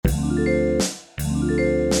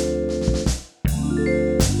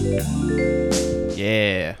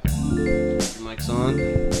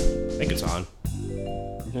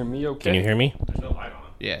hear me okay? Can you hear me? There's no light on.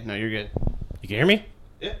 Yeah, no, you're good. You can hear me?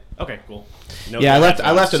 Yeah. Okay, cool. I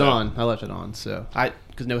left it on. I left it on, so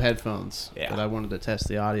because no headphones. Yeah. But I wanted to test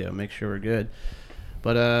the audio, make sure we're good.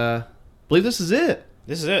 But I believe this is it.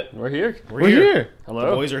 This is it. We're here. We're here. Hello.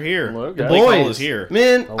 The boys are here. Hello, The guys. Blake Hall Boys is here.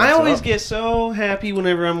 Man, what's I always up? get so happy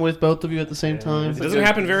whenever I'm with both of you at the same time. It doesn't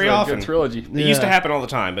happen very often. Good trilogy. It used to Yeah. happen all the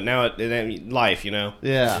time, but now life, you know.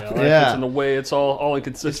 Yeah, Life gets in the way. It's all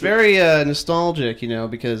inconsistent. It's very nostalgic,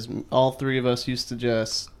 because all three of us used to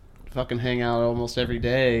just fucking hang out almost every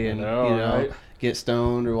day and right? get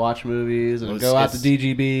stoned or watch movies and Well, go out to it's-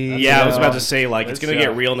 DGB. Yeah, I was about to say, it's It's, going to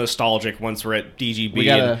get real nostalgic once we're at DGB. We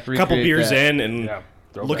gotta and a couple recreate beers that. in and Yeah.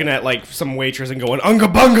 looking at, some waitress and going, Unga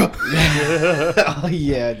Bunga! Oh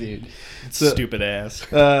yeah, dude. Stupid ass.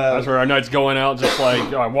 That's where our nights going out, just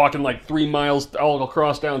walking 3 miles all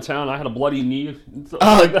across downtown. I had a bloody knee. Was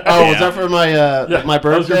Yeah. that for my my birthday?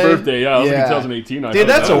 That was your birthday, yeah. It was 2018. Dude,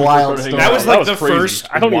 that's a wild story. That was the crazy. first.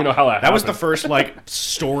 I don't even know how that happened. That was the first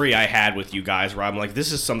story I had with you guys where I'm like,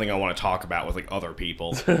 this is something I want to talk about with other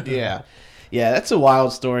people. Yeah, that's a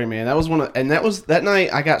wild story, man. That was that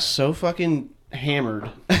night I got so fucking hammered.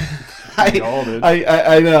 We all did.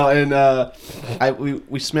 I know, and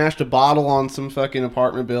we smashed a bottle on some fucking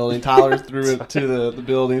apartment building. Tyler threw it to the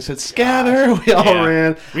building, said "Scatter." We all Yeah.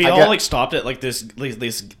 ran. We all stopped at this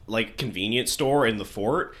convenience store in the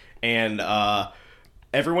fort, and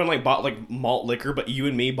everyone bought malt liquor, but you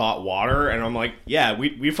and me bought water, and I'm like, yeah,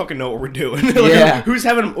 we fucking know what we're doing. Yeah.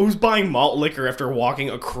 who's buying malt liquor after walking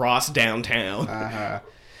across downtown?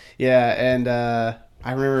 Yeah, and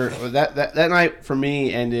I remember that night for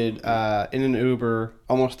me ended in an Uber,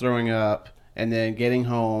 almost throwing up, and then getting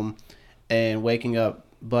home and waking up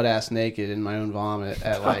butt ass naked in my own vomit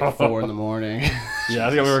at 4 in the morning. Yeah, I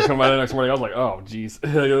think I remember coming by the next morning. I was like, oh, jeez.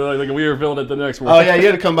 We were feeling it the next morning. Oh yeah, you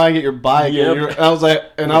had to come by and get your bike. Yep. And I was like,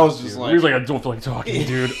 He was like, I don't feel like talking,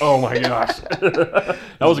 dude. Oh my gosh. That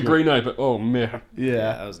was a great night, but oh man.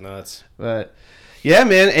 yeah, That was nuts. but. Yeah,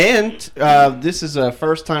 man, and this is a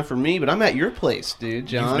first time for me, but I'm at your place, dude,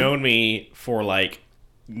 John. You've known me for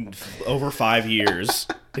over 5 years,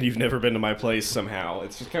 and you've never been to my place somehow.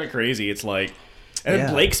 It's just kind of crazy. It's and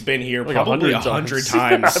Yeah. Blake's been here Like probably 100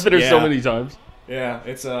 times. I've been here so many times. Yeah,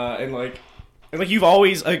 it's and you've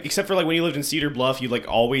always except for when you lived in Cedar Bluff, you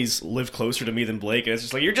always lived closer to me than Blake, and it's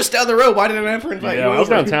just you're just down the road. Why did I never invite you Yeah, when I was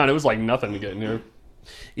over? downtown, it was nothing to get in here.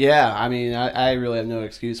 Yeah, I mean, I really have no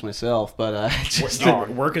excuse myself, but just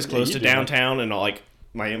Work is close you to do. downtown, and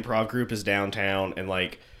my improv group is downtown, and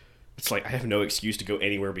it's I have no excuse to go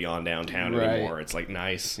anywhere beyond downtown Right. anymore. It's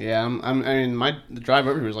nice. yeah, I mean, the drive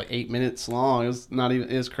over here was 8 minutes long. It was not even.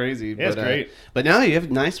 It was crazy. Yeah, it's but, great. But now you have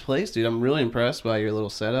a nice place, dude. I'm really impressed by your little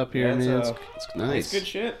setup here, Yeah, man. it's, It's nice. It's good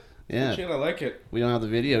shit. Yeah. Good shit. I like it. We don't have the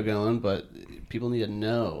video going, but people need to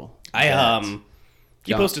know.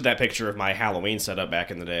 You John. posted that picture of my Halloween setup back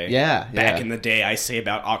in the day. Yeah, Back yeah. in the day, I say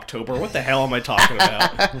about October. What the hell am I talking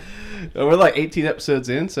about? We're 18 episodes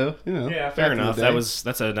in, so Yeah, back fair in the enough. day.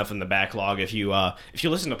 That's enough in the backlog. If you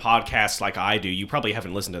listen to podcasts like I do, you probably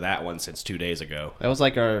haven't listened to that one since 2 days ago. That was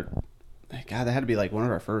our. God, that had to be one of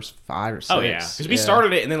our first 5 or 6. Oh yeah, because we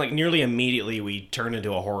started it and then nearly immediately we turned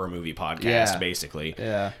into a horror movie podcast, Yeah. basically.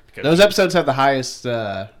 Yeah, Because- those episodes have the highest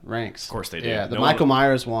ranks. Of course they do. Yeah, the No Michael one-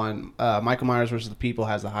 Myers one, Michael Myers versus the People,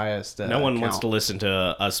 has the highest. No one wants count. to listen to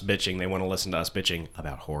us bitching. They want to listen to us bitching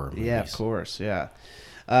about horror movies. Yeah, of course. Yeah,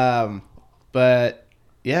 but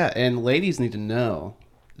yeah, and ladies need to know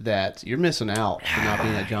that you're missing out for not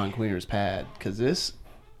being at John Queener's pad, because this.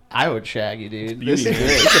 I would shag you, dude. This is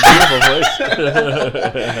It's a beautiful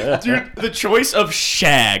place. Dude, the choice of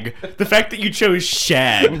shag, the fact that you chose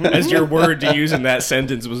shag as your word to use in that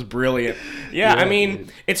sentence was brilliant. Yeah, I mean,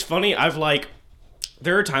 dude. it's funny.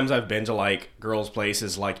 There are times I've been to girls'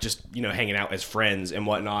 places, just hanging out as friends and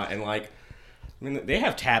whatnot, and I mean, they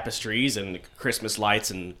have tapestries and Christmas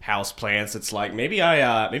lights and house plants. It's maybe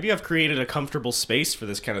I've created a comfortable space for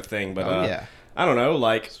this kind of thing, but yeah. I don't know.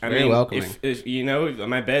 very welcoming. if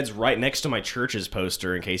my bed's right next to my church's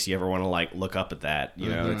poster, in case you ever want to look up at that.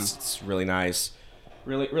 It's really nice,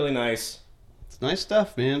 really really nice. It's nice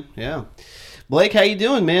stuff, man. Yeah, Blake, how you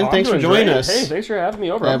doing, man? Oh, I'm Thanks for doing joining great. us. Hey, thanks for having me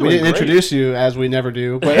over. Yeah, I'm we doing didn't great. introduce you as we never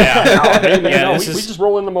do, but Yeah, we just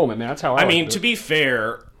roll in the moment, man. That's how I I like mean, do to it. be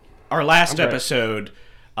fair, our last great. episode,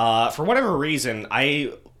 for whatever reason,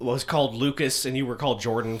 I was called Lucas and you were called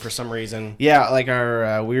Jordan for some reason. yeah,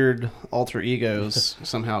 our weird alter egos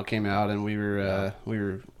somehow came out, and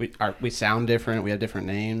we sound different. We had different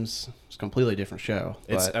names. It's a completely different show.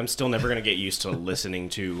 But I'm still never gonna get used to listening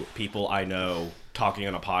to people I know talking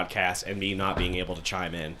on a podcast and me not being able to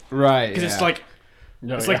chime in. right, Because yeah.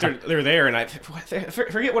 No, It's like they're there, and I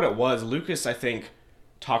forget what it was. Lucas, I think,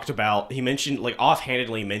 talked about. He mentioned, like,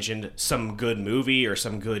 offhandedly mentioned some good movie or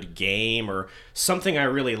some good game or something I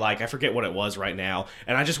really like. I forget what it was right now,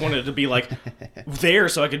 and I just wanted to be like there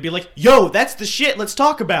so I could be like, "Yo, that's the shit. Let's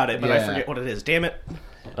talk about it." But I forget what it is. Damn it.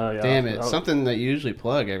 Yeah. Damn it. Something that you usually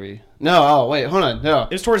plug every... No, oh, wait, hold on. No.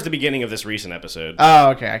 It was towards the beginning of this recent episode.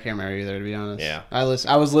 Oh, okay. I can't remember either, to be honest. Yeah. I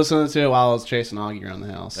was listening to it while I was chasing Augie around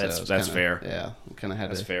the house. That's kinda, fair. Yeah. Kind of had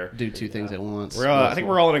That's to fair. do two things at once. I think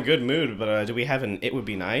we're all in a good mood, but do we have an It Would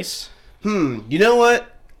Be Nice? You know what?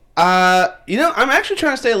 I'm actually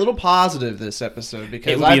trying to stay a little positive this episode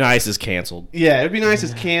because It Would Be Nice is canceled. Yeah, it'd be nice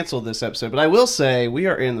to cancel this episode, but I will say we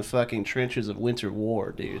are in the fucking trenches of winter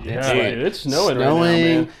war, dude. It's it's snowing right now,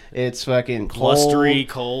 man. It's fucking cold. Blustery,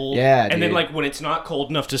 cold. Yeah, and then dude. like when it's not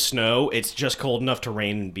cold enough to snow, it's just cold enough to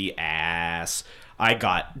rain and be ass. I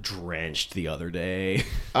got drenched the other day.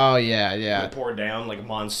 Oh yeah, yeah. It poured down like a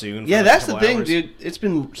monsoon. For Yeah, like that's a the couple thing, hours. dude. It's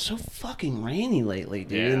been so fucking rainy lately,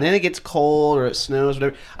 dude. Yeah. And then it gets cold or it snows,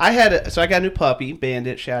 whatever. I got a new puppy,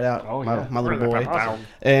 Bandit. Shout out, my little boy.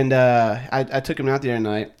 And I took him out the other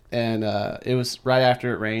night, and it was right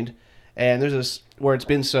after it rained. And there's this where it's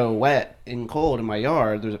been so wet and cold in my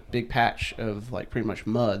yard. There's a big patch of like pretty much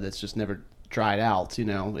mud that's just never dried out. You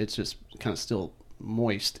know, it's just kind of still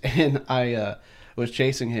moist. And I was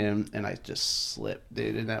chasing him, and I just slipped,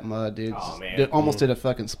 dude, in that mud, dude. Oh, man. Almost did a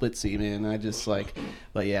fucking splitsy, man. I just like,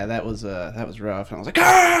 but yeah, that was rough. And I was like,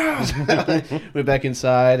 ah! Went back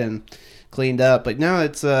inside and cleaned up. But no,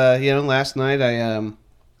 it's last night I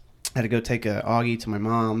had to go take a Augie to my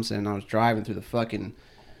mom's, and I was driving through the fucking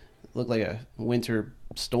looked like a winter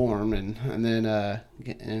storm, and then yeah.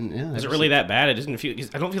 Is it really that bad? It doesn't feel.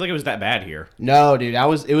 I don't feel like it was that bad here. No, dude.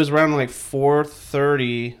 It was around like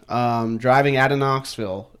 4:30. Driving out of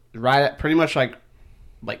Knoxville, right at pretty much like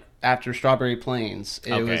after Strawberry Plains.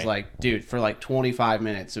 It was like, dude, for like 25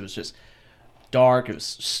 minutes. It was just dark. It was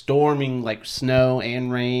storming, like snow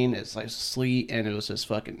and rain. It's like sleet, and it was just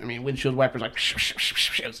fucking. I mean, windshield wipers like.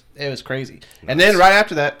 It was crazy. Nice. And then right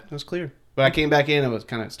after that, it was clear. But I came back in, and it was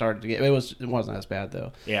kind of started to get. It wasn't as bad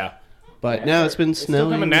though. Yeah. But no, it's been snowing.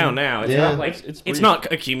 Still coming down now. It's not like it's not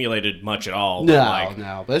accumulated much at all.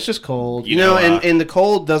 No, but it's just cold. You know, and the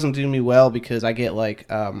cold doesn't do me well because I get like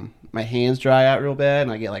my hands dry out real bad,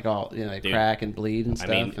 and I get like all they crack and bleed and stuff.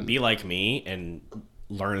 I mean, be like me and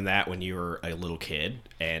learn that when you were a little kid,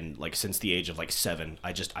 and like since the age of like 7,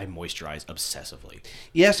 I moisturize obsessively.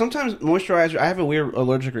 Yeah, sometimes moisturizer. I have a weird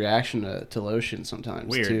allergic reaction to lotion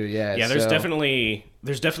sometimes. Weird. Too. Yeah. Yeah. There's definitely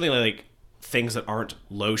like things that aren't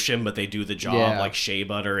lotion, but they do the job, like shea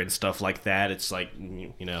butter and stuff like that. It's like,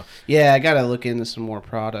 Yeah, I gotta look into some more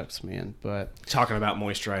products, man. But talking about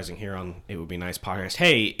moisturizing here on It Would Be Nice podcast.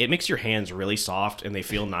 Hey, it makes your hands really soft and they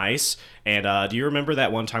feel nice. And do you remember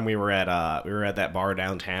that one time we were at that bar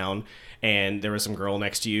downtown? And there was some girl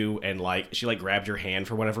next to you, and like she like grabbed your hand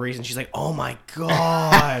for whatever reason. She's like, "Oh my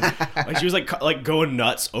god!" Like she was like going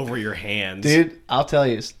nuts over your hands, dude. I'll tell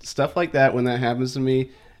you, stuff like that when that happens to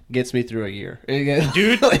me gets me through a year.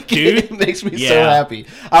 Dude, it makes me so happy.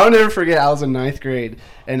 I will never forget. I was in 9th grade,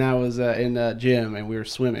 and I was in gym, and we were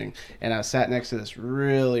swimming, and I sat next to this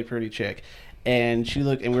really pretty chick. And she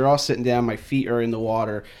looked, and we were all sitting down. My feet are in the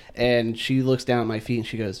water, and she looks down at my feet, and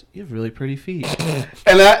she goes, "You have really pretty feet."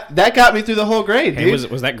 And that got me through the whole grade. Hey,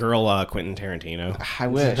 dude. was that girl Quentin Tarantino? I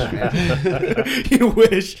wish, man. You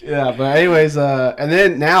wish. Yeah, but anyways, and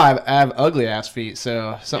then now I have ugly ass feet,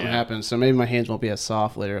 so something happens. So maybe my hands won't be as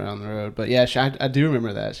soft later on the road. But yeah, I do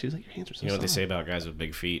remember that. She was like, "Your hands are so soft." You know what they say about guys with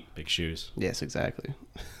big feet, big shoes. Yes, exactly.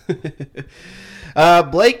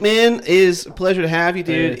 Blake, man, is a pleasure to have you,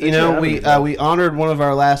 dude. Hey, we honored one of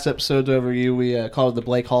our last episodes over you. We called it the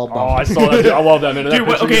Blake Hall bump. Oh, I saw that. I love that, man. That Dude,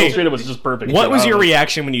 picture it was just perfect. What was your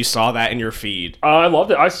reaction when you saw that in your feed? I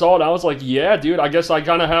loved it. I saw it. I was like, yeah, dude, I guess I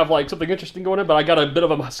kind of have like something interesting going on, but I got a bit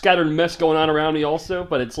of a scattered mess going on around me also,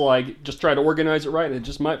 but it's like, just try to organize it right, and it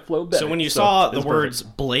just might flow better. So when you saw the words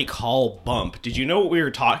Blake Hall bump, did you know what we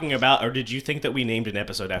were talking about, or did you think that we named an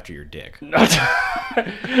episode after your dick?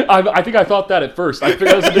 I think I thought that at first. I figured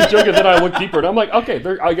that was a big joke, and then I looked deeper, and I'm like, okay,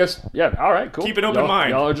 I guess, yeah, all right, cool. Keep an open mind.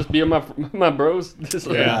 Y'all are just being my bros. Just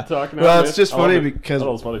talking well, about it's just funny because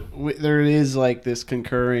funny. there is like this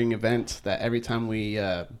concurring event that every time we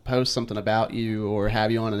post something about you or have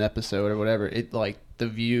you on an episode or whatever, it like the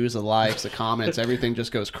views, the likes, the comments, everything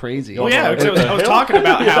just goes crazy. Well, yeah, I was talking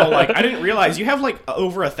about how like I didn't realize you have like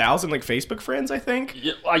over 1,000 like Facebook friends. I think.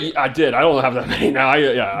 Yeah, I did. I don't have that many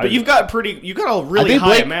now. But you've got a really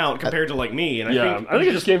high amount compared to like me. And I think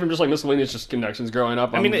it just came from just like miscellaneous just connections growing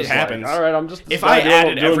up. I mean, it happens. Like, all right, I'm just. If I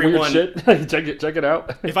added everyone, check it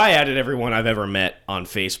out. If I added everyone I've ever met on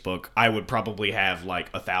Facebook, I would probably have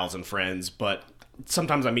like 1,000 friends. But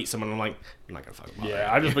sometimes I meet someone and I'm like, I'm not gonna fucking bother.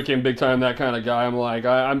 Yeah, I just became big time that kind of guy. I'm like,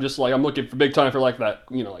 I'm just like, I'm looking for big time for like that,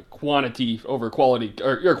 like quantity over quality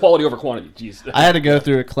or quality over quantity. Jeez. I had to go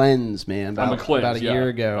through a cleanse, man. About a yeah. year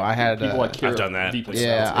ago, I had. I've done that.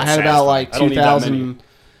 Yeah, I had about like 2,000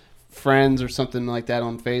 friends or something like that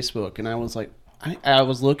on Facebook, and I was like, I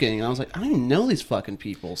was looking, and I was like, I don't even know these fucking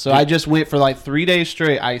people. So I just went for like 3 days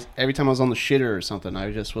straight. Every time I was on the shitter or something,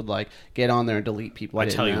 I just would like get on there and delete people. I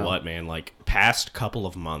tell you what, man, like past couple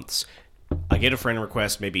of months, I get a friend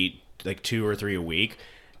request maybe like 2 or 3 a week.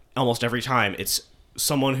 Almost every time it's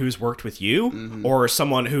someone who's worked with you or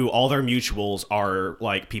someone who all their mutuals are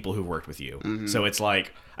like people who worked with you. So it's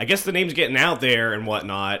like, I guess the name's getting out there and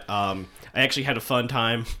whatnot. I actually had a fun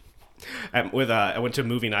time. I went to a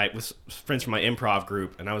movie night with friends from my improv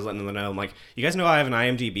group, and I was letting them know, I'm like, you guys know I have an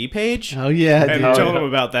IMDb page? Oh, yeah. And telling them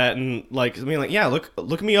about that, and like, I mean, like, yeah,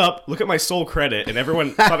 look me up, look at my sole credit, and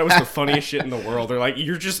everyone thought it was the funniest shit in the world. They're like,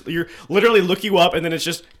 you're literally look you up, and then it's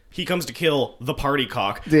just, he comes to kill the party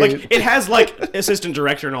cock. Dude. Like, it has, like, assistant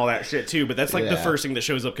director and all that shit, too, but that's, like, the first thing that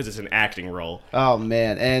shows up because it's an acting role. Oh,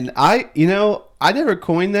 man. And I never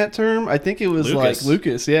coined that term. I think it was,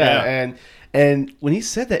 Lucas, yeah. And when he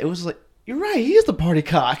said that, it was like, you're right, he is the party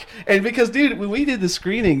cock. And because, dude, when we did the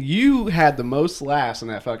screening, you had the most laughs in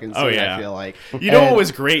that fucking scene, I feel like. You know what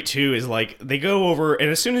was great, too, is, like, they go over, and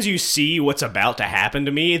as soon as you see what's about to happen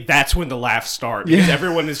to me, that's when the laughs start. Because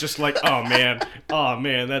everyone is just like, oh,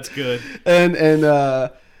 man, that's good.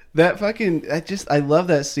 And that fucking, I love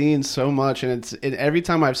that scene so much, and every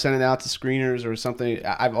time I've sent it out to screeners or something,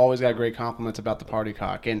 I've always got great compliments about the party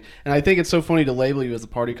cock, and I think it's so funny to label you as the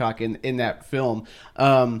party cock in that film.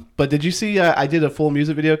 But did you see? I did a full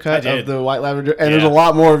music video cut of the White Lavender, and there's a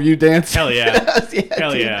lot more of you dancing. Hell yeah,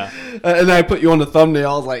 hell dude. Yeah! And I put you on the thumbnail.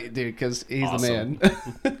 I was like, dude, because he's awesome.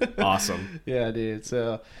 The man. Awesome. Yeah, dude.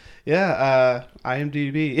 So. Yeah,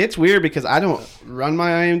 IMDb. It's weird because I don't run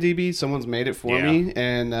my IMDb. Someone's made it for me,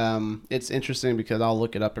 and it's interesting because I'll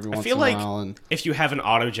look it up every once in a while. And if you have an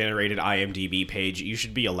auto-generated IMDb page, you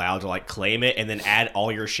should be allowed to like claim it and then add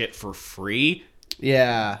all your shit for free.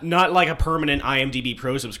 Yeah. Not like a permanent IMDb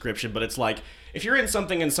Pro subscription, but it's like if you're in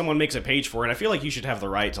something and someone makes a page for it, I feel like you should have the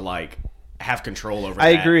right to like have control over that. I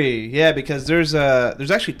agree. Yeah, because there's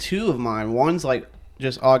actually 2 of mine. One's like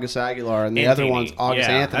just August Aguilar, and the other one's August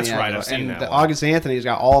Anthony. That's right. Aguilar. I've seen that. August Anthony's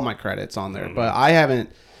got all my credits on there, but I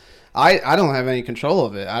haven't. I don't have any control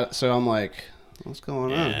of it. So I'm like, what's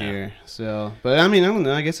going on here? So, but I mean, I don't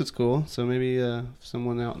know. I guess it's cool. So maybe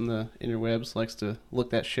someone out in the interwebs likes to look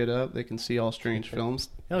that shit up. They can see all strange films.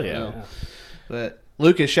 Hell yeah. But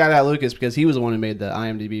Lucas, shout out Lucas because he was the one who made the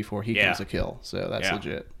IMDb for He Comes to Kill. So that's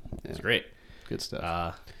legit. It's great. Good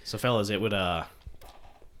stuff. So fellas, it would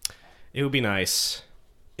be nice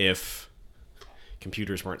if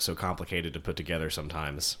computers weren't so complicated to put together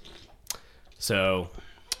sometimes. So,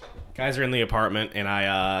 guys are in the apartment, and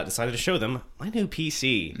I decided to show them my new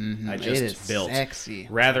PC I just built. Sexy.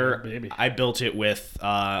 I built it with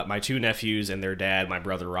my 2 nephews and their dad, my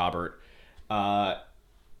brother Robert. And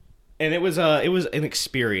it was an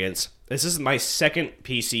experience. This is my second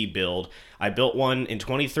PC build. I built one in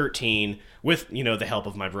 2013 with, the help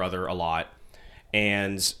of my brother a lot.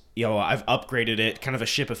 And I've upgraded it, kind of a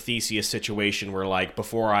Ship of Theseus situation where, like,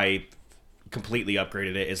 before I completely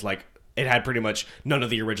upgraded it, is like it had pretty much none of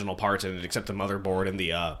the original parts in it except the motherboard and the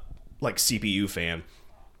CPU fan.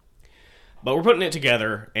 But we're putting it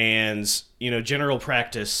together, and general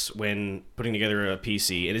practice when putting together a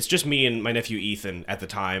PC, and it's just me and my nephew Ethan at the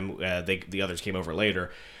time. The others came over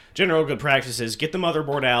later. General good practice is get the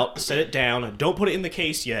motherboard out, set it down, don't put it in the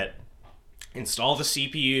case yet. Install the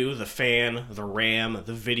CPU, the fan, the RAM,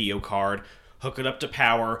 the video card, hook it up to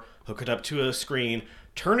power, hook it up to a screen,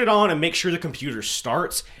 turn it on and make sure the computer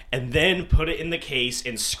starts, and then put it in the case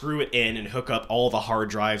and screw it in and hook up all the hard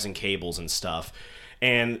drives and cables and stuff.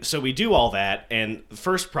 And so we do all that, and the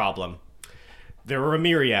first problem, there were a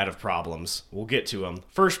myriad of problems. We'll get to them.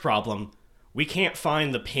 First problem, we can't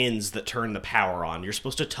find the pins that turn the power on. You're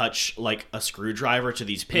supposed to touch like a screwdriver to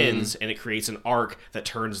these pins, and it creates an arc that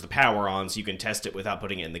turns the power on so you can test it without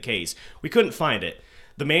putting it in the case. We couldn't find it.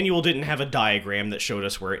 The manual didn't have a diagram that showed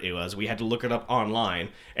us where it was. We had to look it up online,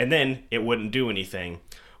 and then it wouldn't do anything.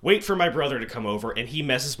 Wait for my brother to come over, and he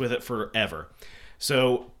messes with it forever.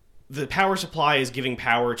 So the power supply is giving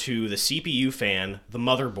power to the CPU fan, the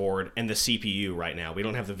motherboard, and the CPU right now. We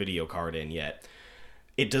don't have the video card in yet.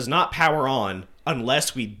 It does not power on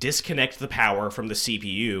unless we disconnect the power from the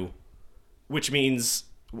CPU, which means,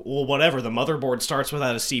 well, whatever, the motherboard starts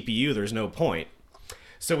without a CPU, there's no point.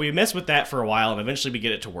 So we mess with that for a while, and eventually we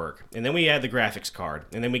get it to work. And then we add the graphics card,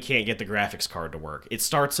 and then we can't get the graphics card to work. It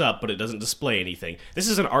starts up, but it doesn't display anything. This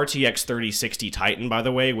is an RTX 3060 Titan, by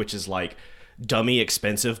the way, which is like dummy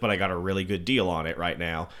expensive, but I got a really good deal on it right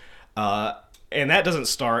now. And that doesn't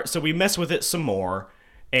start, so we mess with it some more,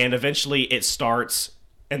 and eventually it starts.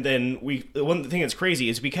 And then one thing that's crazy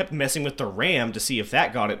is we kept messing with the RAM to see if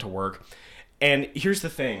that got it to work. And here's the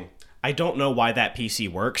thing. I don't know why that PC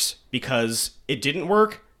works, because it didn't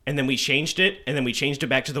work, and then we changed it, and then we changed it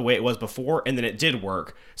back to the way it was before, and then it did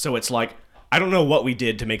work. So it's like, I don't know what we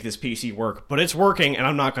did to make this PC work, but it's working, and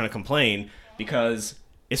I'm not going to complain, because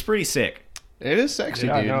it's pretty sick. It is sexy,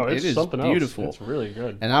 dude. No, it's it is something beautiful. Else. It's really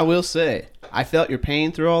good. And I will say, I felt your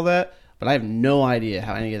pain through all that, but I have no idea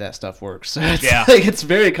how any of that stuff works. So it's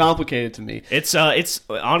very complicated to me. It's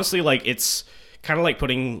honestly like it's kind of like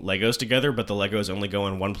putting Legos together, but the Legos only go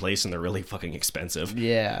in one place and they're really fucking expensive.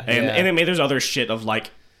 Yeah. And there's other shit of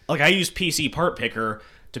like I use PC Part Picker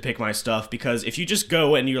to pick my stuff, because if you just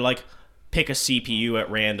go and you're like pick a CPU at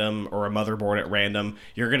random or a motherboard at random,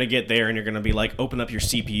 you're going to get there and you're going to be like, open up your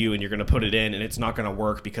CPU and you're going to put it in, and it's not going to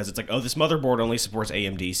work because it's like, oh, this motherboard only supports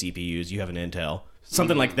AMD CPUs. You have an Intel.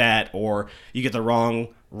 Something like that, or you get the wrong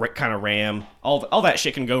kind of RAM. All that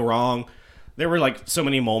shit can go wrong. There were like so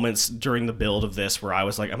many moments during the build of this where I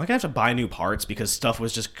was like, am I going to have to buy new parts because stuff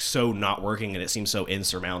was just so not working and it seemed so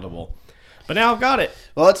insurmountable. But now I've got it.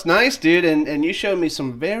 Well, it's nice, dude, and you showed me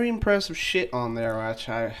some very impressive shit on there, which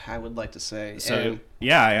I would like to say. So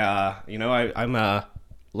yeah, I'm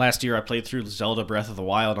last year I played through Zelda Breath of the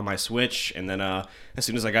Wild on my Switch, and then as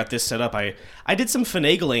soon as I got this set up, I did some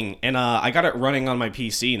finagling, and I got it running on my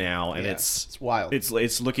PC now, and it's wild.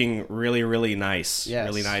 It's looking really, really nice, yes.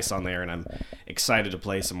 Really nice on there, and I'm excited to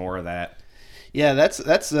play some more of that. Yeah, that's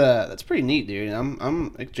pretty neat, dude.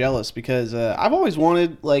 I'm jealous because I've always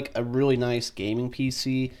wanted like a really nice gaming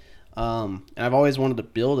PC, and I've always wanted to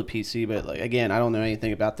build a PC, but like again, I don't know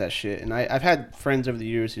anything about that shit. And I've had friends over the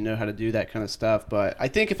years who know how to do that kind of stuff. But I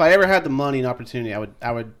think if I ever had the money and opportunity,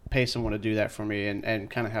 I would pay someone to do that for me and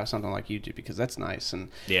kind of have something like you do, because that's nice. And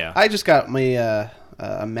yeah, I just got me a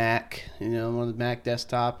Mac, one of the Mac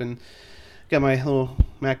desktop, and got my little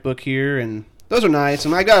MacBook here, and those are nice.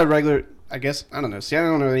 And I got a regular. I guess, I don't know. See, I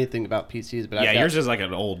don't know anything about PCs, but yours is like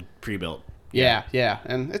an old pre-built. Yeah,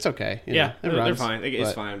 and it's okay. They're fine.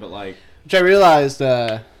 It's fine, but like... Which I realized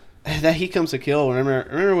that He Comes to Kill.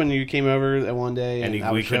 Remember when you came over that one day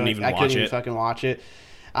and we couldn't even watch it? Fucking watch it.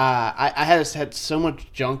 I had so much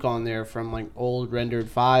junk on there from like old rendered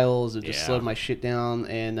files. It just slowed my shit down,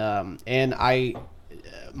 and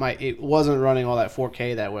it wasn't running all that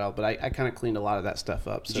 4K that well, but I kind of cleaned a lot of that stuff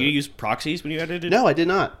up. So. Did you use proxies when you edited? No, I did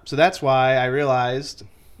not. So that's why I realized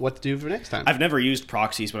what to do for next time. I've never used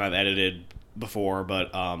proxies when I've edited before,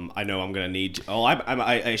 but I know I'm gonna need to.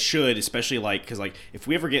 I should, especially like because like if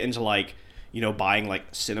we ever get into like buying like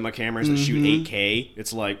cinema cameras that shoot 8K,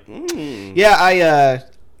 it's like yeah,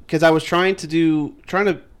 because I was trying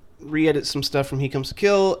to re-edit some stuff from He Comes to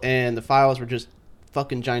Kill, and the files were just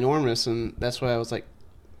fucking ginormous, and that's why I was like,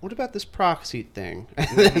 what about this proxy thing?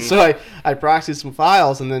 So I proxied some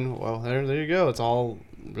files, and then, well, there you go. It's all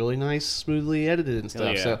really nice, smoothly edited and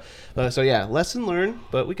stuff. Yeah. So yeah, lesson learned,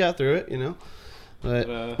 but we got through it,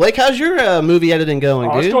 But Blake, how's your movie editing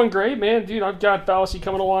going, dude? It's going great, man, dude. I've got Fallacy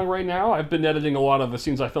coming along right now. I've been editing a lot of the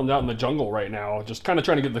scenes I filmed out in the jungle right now, just kind of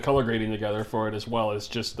trying to get the color grading together for it, as well as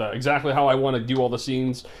just exactly how I want to do all the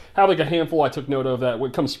scenes. Have like a handful I took note of that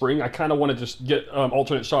when it comes spring, I kind of want to just get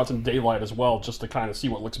alternate shots in daylight as well, just to kind of see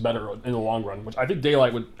what looks better in the long run, which I think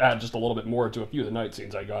daylight would add just a little bit more to a few of the night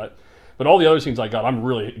scenes I got. But all the other scenes I got, I'm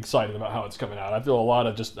really excited about how it's coming out. I feel a lot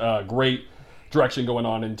of just great direction going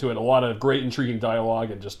on into it, a lot of great intriguing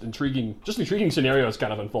dialogue and just intriguing scenarios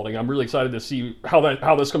kind of unfolding. I'm really excited to see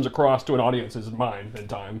how this comes across to an audience's mind in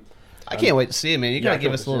time. I can't wait to see it, man. You gotta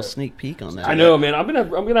give us a little sneak peek on that. I know, man. I'm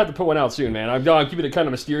gonna have to put one out soon, man. I'm keeping it kind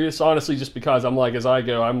of mysterious, honestly, just because I'm like, as I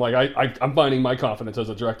go, I'm like, I'm finding my confidence as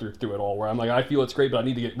a director through it all. Where I'm like, I feel it's great, but I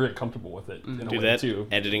need to get really comfortable with it. In a way too.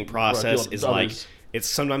 Editing process is like it's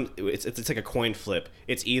sometimes it's like a coin flip.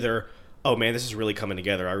 It's either, oh man, this is really coming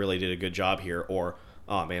together. I really did a good job here, or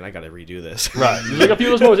oh man, I got to redo this. Right. There's like a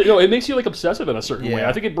few of those moments. It makes you like obsessive in a certain way.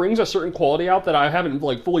 I think it brings a certain quality out that I haven't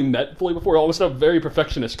like fully before. Almost a very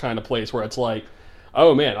perfectionist kind of place where it's like,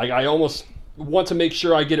 oh man, I almost want to make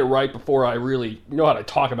sure I get it right before I really know how to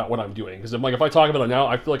talk about what I'm doing. Because if I talk about it now,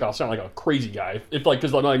 I feel like I'll sound like a crazy guy.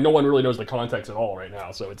 Because no one really knows the context at all right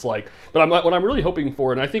now. So it's like, but what I'm really hoping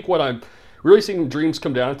for, and I think what I'm really seeing dreams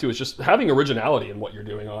come down to is just having originality in what you're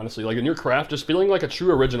doing, honestly. Like in your craft, just feeling like a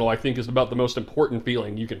true original, I think, is about the most important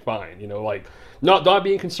feeling you can find. Like not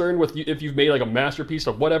being concerned with if you've made like a masterpiece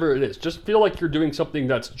of whatever it is. Just feel like you're doing something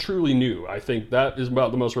that's truly new. I think that is about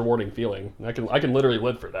the most rewarding feeling. I can literally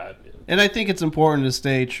live for that. And I think it's important to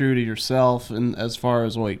stay true to yourself, and as far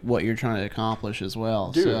as like what you're trying to accomplish as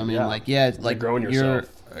well. Dude, so I mean, like growing yourself,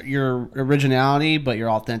 your originality, but your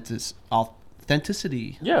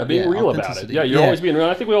authenticity. Yeah, being real about it. Yeah, you're always being real.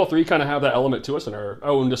 I think we all three kind of have that element to us in our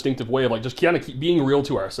own distinctive way of like just kind of keep being real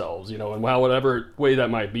to ourselves, and whatever way that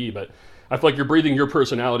might be. But I feel like you're breathing your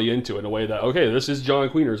personality into it in a way that, okay, this is John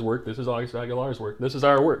Queener's work, this is August Aguilar's work, this is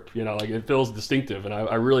our work. Like it feels distinctive, and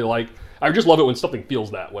I just love it when something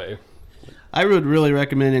feels that way. I would really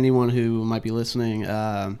recommend anyone who might be listening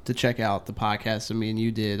to check out the podcast that me and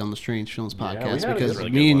you did on the Strange Films podcast, because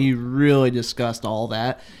me and you really discussed all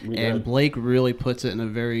that, and Blake really puts it in a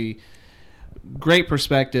very great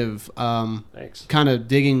perspective, Thanks. Kind of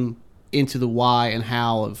digging into the why and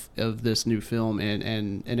how of this new film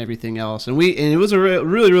and everything else, and it was a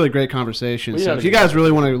really really great conversation. So if you guys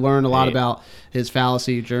really want to learn a lot about his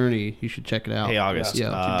fallacy journey, you should check it out. Hey August,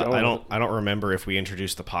 Yeah. I don't remember if we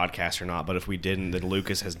introduced the podcast or not, but if we didn't, then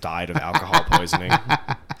Lucas has died of alcohol poisoning.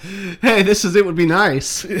 Hey, it would be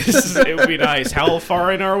nice. It would be nice. How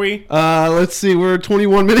far in are we? Let's see, we're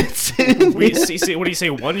 21 minutes in. What do you say?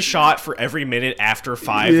 One shot for every minute after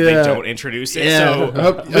 5 they don't introduce it. Yeah.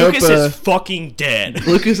 So Lucas is fucking dead.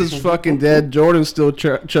 Lucas is fucking dead. Jordan's still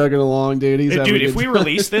chugging along, dude. Dude, if we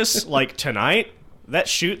release this like tonight, they're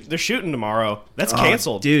shooting tomorrow. That's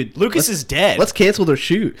canceled, dude. Lucas is dead. Let's cancel their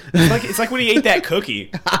shoot. It's like when he ate that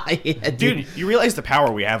cookie. Yeah, Dude, you realize the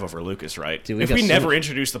power we have over Lucas, right? Dude, if we never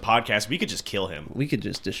introduced the podcast, we could just kill him. We could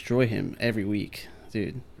just destroy him every week,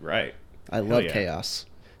 dude. Right. I love chaos.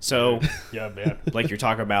 So, yeah, man. Like you're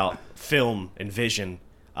talking about film and vision.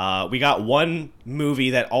 We got one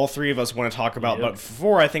movie that all three of us want to talk about, but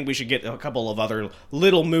before I think we should get a couple of other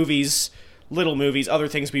little movies, other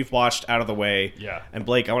things we've watched out of the way. Yeah. And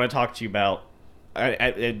Blake, I want to talk to you about.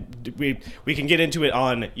 We can get into it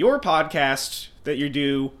on your podcast that you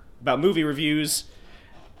do about movie reviews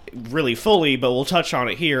really fully, but we'll touch on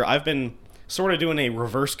it here. I've been sort of doing a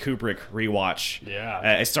reverse Kubrick rewatch.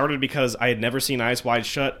 Yeah. I started because I had never seen Eyes Wide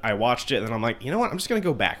Shut. I watched it, and then I'm like, you know what? I'm just going to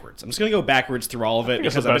go backwards. through all of it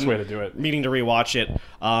because that's the best way to do it. Meaning to rewatch it.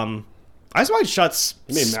 Eyes Wide Shut's...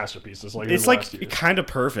 He made masterpieces. It's like kind of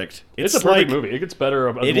perfect. It's a perfect movie. It gets better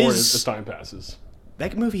as time passes.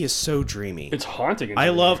 That movie is so dreamy. It's haunting.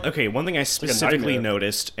 One thing I specifically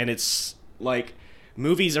noticed, and it's like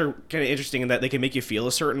movies are kind of interesting in that they can make you feel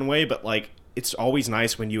a certain way, but like it's always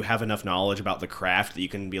nice when you have enough knowledge about the craft that you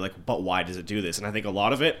can be like, but why does it do this? And I think a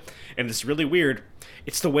lot of it, and it's really weird,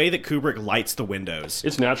 it's the way that Kubrick lights the windows.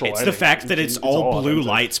 It's natural It's lighting. the fact that it's all blue authentic.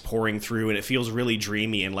 lights pouring through, and it feels really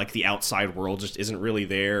dreamy, and like the outside world just isn't really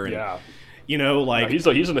there. And, Yeah. Like... he's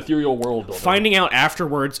an ethereal world builder. Finding out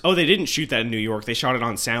afterwards, they didn't shoot that in New York. They shot it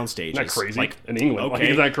on sound stages. Isn't that crazy? Like, in England. Okay.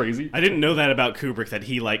 Is that crazy? I didn't know that about Kubrick, that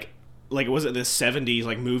he was it the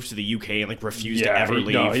 70s, moved to the UK and refused to ever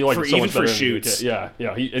leave even for shoots. Yeah,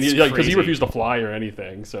 because he refused to fly or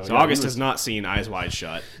anything. So August has not seen Eyes Wide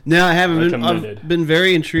Shut. No, I haven't. I've been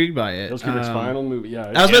very intrigued by it. That was Kubrick's final movie. Yeah,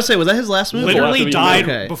 I was about to say, was that his last movie? Literally died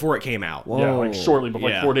Okay. before it came out. Whoa. Yeah, shortly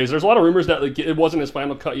before 4 days. There's a lot of rumors that it wasn't his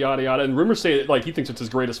final cut, yada yada, and rumors say he thinks it's his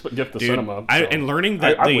greatest gift to cinema. And learning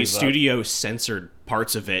that the studio censored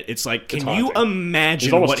parts of it, it's like, can you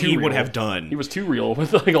imagine what he would have done? He was too real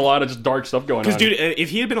with a lot of just dark stuff going on. Because, dude, if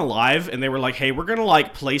he had been alive and they were like, hey, we're gonna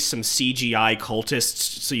place some CGI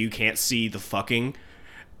cultists so you can't see the fucking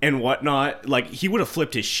and whatnot, he would have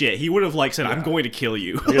flipped his shit. He would have said, I'm going to kill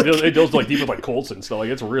you. It goes deep with cults and stuff.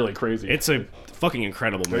 It's really crazy. It's a fucking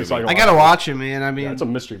incredible movie. I gotta watch it, man. I mean, it's a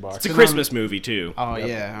mystery box. It's a Christmas movie too. Oh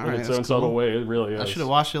yeah, all right, in its own subtle way, it really is. I should have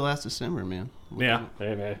watched it last December, man. Yeah,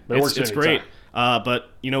 hey man, it's great. But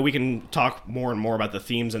we can talk more and more about the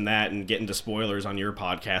themes in that and get into spoilers on your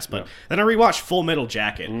podcast. But then I rewatched Full Metal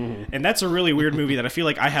Jacket, and that's a really weird movie that I feel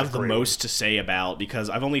like I have the most to say about, because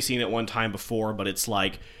I've only seen it one time before. But it's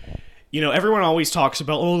everyone always talks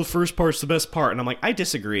about, the first part's the best part, and I'm like, I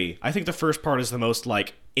disagree. I think the first part is the most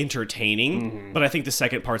entertaining, but I think the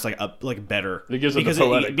second part's better. It gives it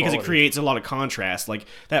because it creates a lot of contrast.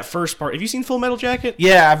 That first part. Have you seen Full Metal Jacket?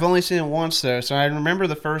 Yeah, I've only seen it once though, so I remember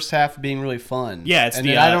the first half being really fun. Yeah, it's I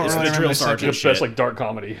don't it's really the drill sergeant. It's dark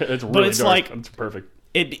comedy. It's really dark. It's perfect.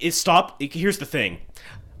 It stopped. Here's the thing.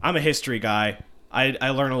 I'm a history guy. I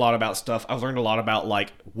learn a lot about stuff. I've learned a lot about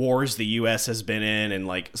like wars the U.S. has been in and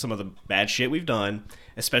like some of the bad shit we've done,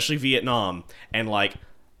 especially Vietnam. And like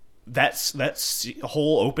that's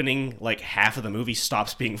whole opening like half of the movie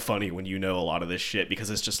stops being funny when you know a lot of this shit, because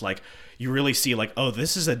it's just like you really see like, oh,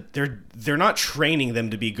 this is they're not training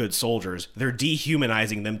them to be good soldiers. They're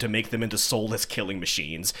dehumanizing them to make them into soulless killing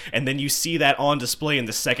machines. And then you see that on display in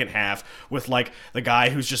the second half with like the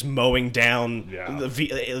guy who's just mowing down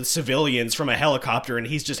the civilians from a helicopter, and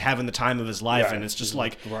he's just having the time of his life. And it's just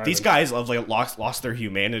like these guys have like lost their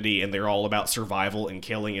humanity, and they're all about survival and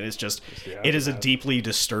killing. And it's just it is a deeply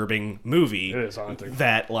disturbing movie. It is haunting.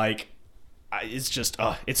 That like. It's just,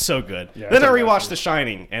 it's so good. Yeah, then I rewatched The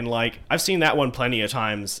Shining, and like I've seen that one plenty of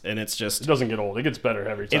times, and it's just it doesn't get old. It gets better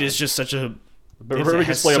every time. It is just such a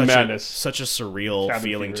display of madness, such a surreal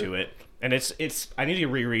feeling to it, and it's. I need to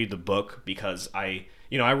reread the book because I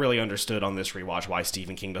really understood on this rewatch why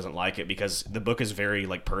Stephen King doesn't like it, because the book is very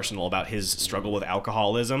like personal about his struggle with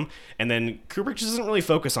alcoholism, and then Kubrick just doesn't really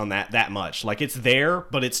focus on that much. Like it's there,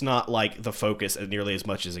 but it's not like the focus nearly as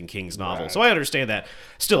much as in King's novel. Right. So I understand that.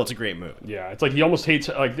 Still, it's a great movie. Yeah, it's like he almost hates.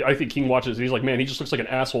 Like I think King watches, and he's like, man, he just looks like an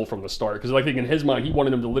asshole from the start. Because I think in his mind, he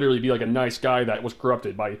wanted him to literally be like a nice guy that was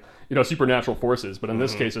corrupted by supernatural forces. But in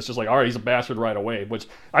this case, it's just like, all right, he's a bastard right away. Which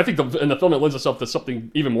I think in the film it lends itself to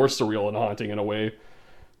something even more surreal and haunting in a way.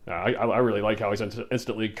 I really like how he's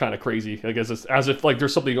instantly kind of crazy. I guess it's as if like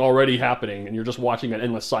there's something already happening, and you're just watching an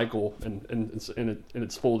endless cycle in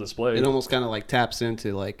its full display. It almost kind of like taps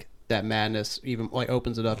into like that madness, even like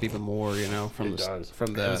opens it up even more. From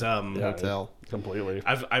the hotel. Completely.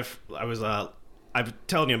 I've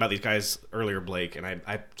telling you about these guys earlier, Blake, and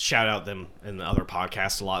I shout out them in the other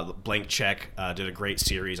podcasts a lot. Blank Check did a great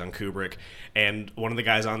series on Kubrick, and one of the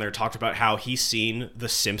guys on there talked about how he's seen The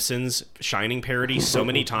Simpsons Shining parody so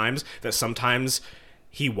many times that sometimes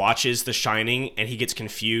he watches The Shining and he gets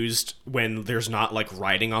confused when there's not like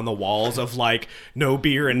writing on the walls of like no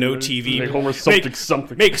beer and no TV. Make Homer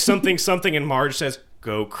something. Make something, and Marge says,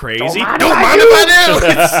 "Go crazy." Don't mind if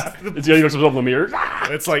I do. It's getting himself in the mirror.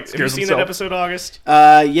 It's like, have you seen that episode, August?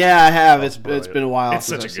 Yeah, I have. It's been a while it's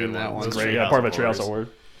since such I've a good seen that one. It's great. Yeah, part of a Treehouse of Horror.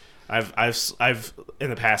 I've in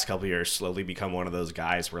the past couple of years slowly become one of those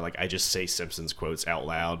guys where like I just say Simpsons quotes out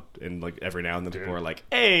loud, and like every now and then people are like,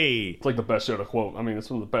 "Hey!" It's like the best show to quote. I mean, it's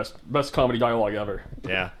one of the best comedy dialogue ever.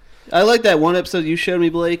 Yeah. I like that one episode you showed me,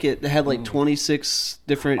 Blake. It had like 26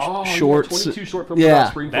 different shorts. 22 short films.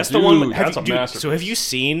 Yeah, that's the one. That's a masterpiece. So have you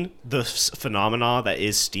seen the phenomena that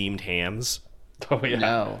is steamed hams? Oh yeah.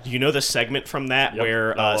 No. You know the segment from that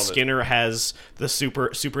where Skinner has the Super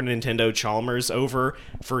Nintendo Chalmers over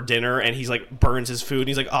for dinner, and he's like burns his food, and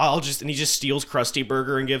he's like, "Oh, and he just steals Krusty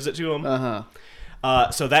Burger and gives it to him.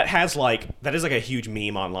 So that is like a huge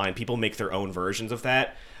meme online. People make their own versions of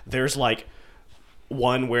that. There's like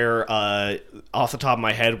one where off the top of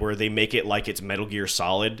my head where they make it like it's Metal Gear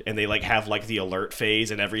Solid, and they like have like the alert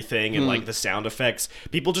phase and everything, and like the sound effects.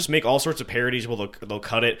 People just make all sorts of parodies where they'll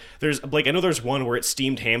cut it. There's like, I know there's one where it's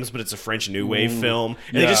steamed hams, but it's a French New Wave film,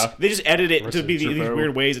 and they just edit it to be these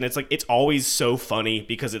weird ways, and it's like it's always so funny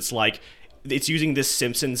because it's like it's using this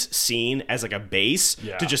Simpsons scene as like a base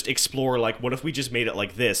to just explore like, what if we just made it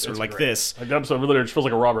like this or like this. Like the episode really just feels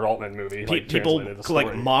like a Robert Altman movie. People like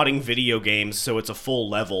modding video games so it's a full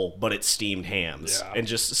level, but it's steamed hams and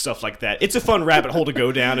just stuff like that. It's a fun rabbit hole to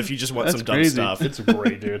go down if you just want some dumb stuff. It's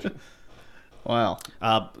great, dude. Wow.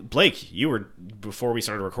 Blake, you were, before we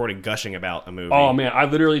started recording, gushing about a movie. Oh man, I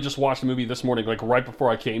literally just watched a movie this morning, like right before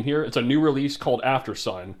I came here. It's a new release called After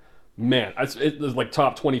Sun. Man, it's like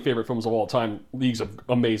top 20 favorite films of all time. Leagues of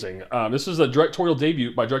amazing. This is a directorial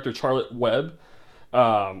debut by director Charlotte Webb,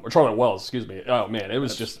 or Charlotte Wells, excuse me. Oh man, it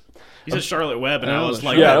was just. You said Charlotte Webb, and I was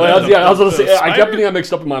like, I was gonna say, I kept getting that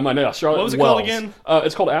mixed up in my mind. Yeah, Charlotte What was it Wells. called again?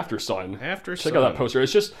 It's called After Sun. After Check Sun. out that poster.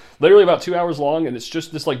 It's just literally about 2 hours long, and it's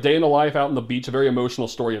just this like day in the life out on the beach. A very emotional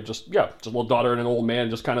story of just a little daughter and an old man,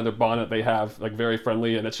 just kind of their bond that they have, like very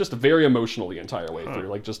friendly, and it's just very emotional the entire way through.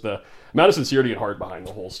 Like just the amount of sincerity and heart behind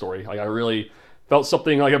the whole story. Like I really felt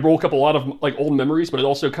something, like I woke up a lot of like old memories, but it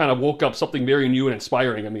also kind of woke up something very new and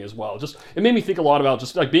inspiring in me as well. Just it made me think a lot about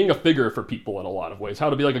just like being a figure for people in a lot of ways, how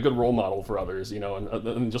to be like a good role model for others,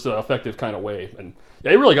 in just an effective kind of way. And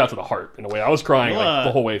yeah, it really got to the heart in a way. I was crying like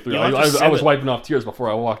the whole way through. I was wiping off tears before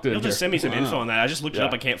I walked in. You'll just send me some info on that. I just looked it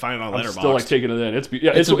up. I can't find it on Letterboxd. I'm still like taking it in. It's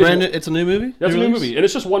a new movie. That's a new movie, and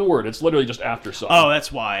it's just one word. It's literally just After Sun. Oh,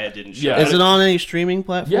 that's why it didn't show. Yeah. Is it on any streaming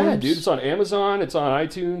platforms? Yeah, dude. It's on Amazon. It's on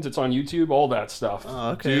iTunes. It's on YouTube. All that stuff. Oh,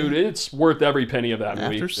 okay. Dude, it's worth every penny of that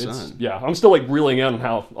movie. After Sun. I'm still like reeling in on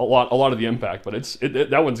how a lot of the impact, but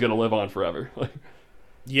that one's gonna live on forever.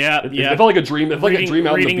 Yeah, It felt like a dream. It felt like a dream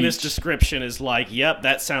out on the reading beach. this description is like, yep,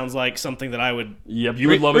 that sounds like something that I would. Yep, you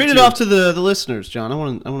would love Read it it too. off to the listeners, John. I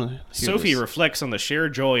want to. Sophie reflects on the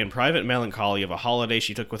shared joy and private melancholy of a holiday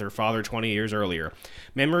she took with her father 20 years earlier.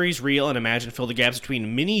 Memories reel and imagined fill the gaps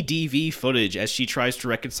between mini DV footage as she tries to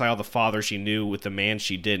reconcile the father she knew with the man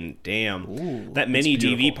she didn't. Damn. Ooh, that mini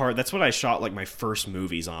DV beautiful. part, that's what I shot like my first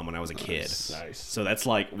movies on when I was a kid. Nice. So that's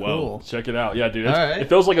like, whoa. Cool. Check it out. Yeah, dude. All right. It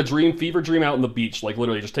feels like a fever dream out on the beach. Like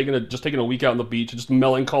literally just taking a week out on the beach, just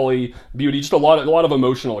melancholy, beauty, just a lot of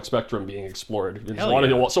emotional spectrum being explored. There's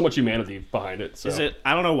Hell so much humanity behind it. So. Is it?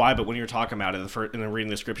 I don't know why, but when you're talking about it in the reading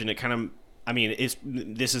the description, it kind of. I mean,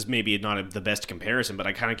 this is maybe not the best comparison, but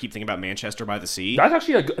I kind of keep thinking about Manchester by the Sea. That's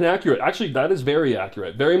actually an accurate. Actually, that is very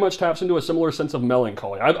accurate. Very much taps into a similar sense of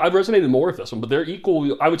melancholy. I've resonated more with this one, but they're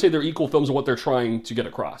equal. I would say they're equal films of what they're trying to get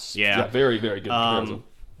across. Yeah. Very, very good comparison.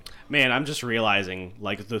 Man, I'm just realizing,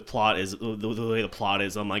 like, the plot is the way the plot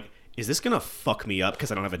is. I'm like, is this gonna fuck me up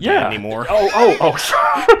because I don't have a dad anymore? Oh.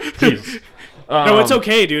 Jesus. No, it's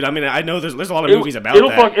okay, dude. I mean, I know there's a lot of movies about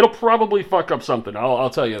that. It'll probably fuck up something. I'll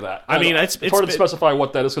tell you that. I mean, it's hard to specify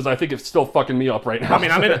what that is because I think it's still fucking me up right now. I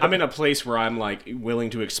mean, I'm in a place where I'm like willing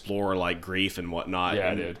to explore like grief and whatnot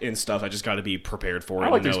and stuff. I just got to be prepared for it. I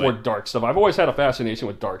like to and know explore dark stuff. I've always had a fascination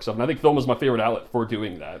with dark stuff, and I think film is my favorite outlet for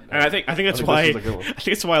doing that. And I think that's think why this is a good one. I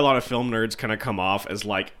think it's why a lot of film nerds kind of come off as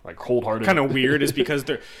like cold-hearted, kind of weird, is because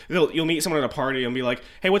you'll meet someone at a party and be like,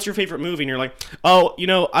 "Hey, what's your favorite movie?" And you're like, "Oh,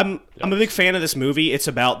 I'm a big fan of this movie. It's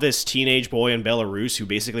about this teenage boy in Belarus who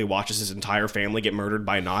basically watches his entire family get murdered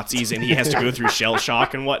by Nazis, and he has to go through shell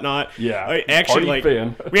shock and whatnot." Yeah, actually, like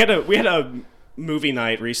fan. we had a movie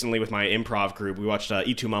night recently with my improv group. We watched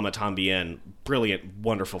Y Tu Mama Tambien. Brilliant,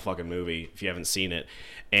 wonderful fucking movie if you haven't seen it.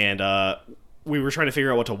 And we were trying to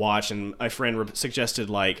figure out what to watch, and my friend suggested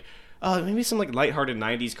like maybe some like lighthearted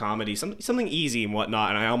 90s comedy, something easy and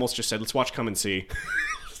whatnot. And I almost just said, let's watch Come and See.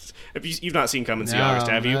 If you've not seen Come and See August,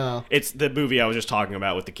 have you? No. It's the movie I was just talking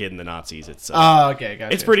about with the kid and the Nazis. It's okay,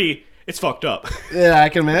 gotcha. it's fucked up. Yeah, I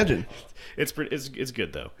can imagine. It's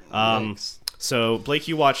good though. So Blake,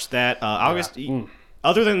 you watched that August.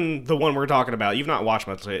 Other than the one we're talking about, you've not watched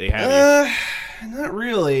much lately, have you? Not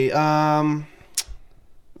really. Let's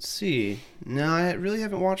see. No, I really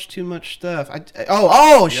haven't watched too much stuff. Shit!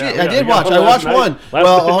 I did watch. I watched one.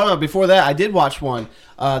 Well, hold on. Before that, I did watch one.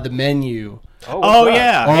 The Menu. Oh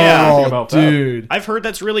yeah. Oh, dude. I've heard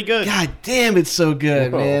that's really good. God damn, it's so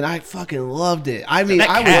good, man. I fucking loved it. I mean,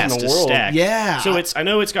 That I cast was is stacked. Yeah. So I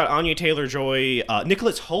know it's got Anya Taylor-Joy,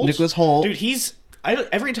 Nicholas Hoult. Nicholas Hoult. Dude,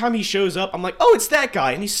 every time he shows up, I'm like, oh, it's that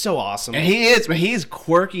guy, and he's so awesome. And he is, but he's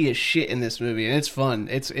quirky as shit in this movie, and it's fun.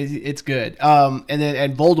 It's good.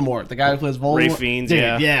 And Voldemort, the guy who plays Voldemort, Ralph Fiennes,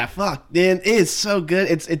 dude, yeah. fuck, man, it is so good.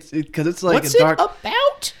 It's because it's like What's a dark. it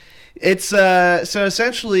about? It's so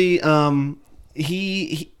essentially,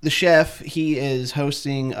 he the chef, he is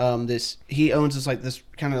hosting this. He owns this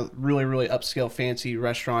kind of really really upscale fancy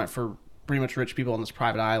restaurant for pretty much rich people on this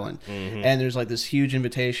private island, and there's like this huge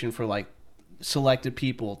invitation for like selected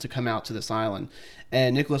people to come out to this island,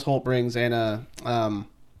 and Nicholas Hoult brings Anna.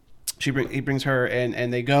 He brings her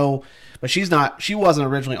and they go, but she wasn't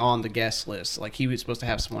originally on the guest list. Like he was supposed to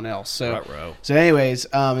have someone else. So anyways,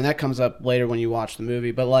 and that comes up later when you watch the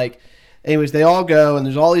movie. But like, anyways, they all go and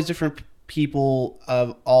there's all these different people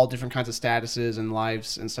of all different kinds of statuses and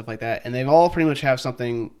lives and stuff like that, and they all pretty much have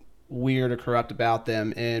something weird or corrupt about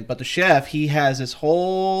them. But the chef, he has this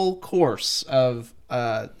whole course of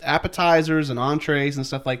appetizers and entrees and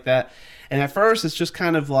stuff like that. And at first, it's just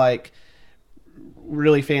kind of like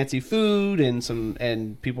really fancy food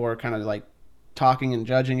and people are kind of like talking and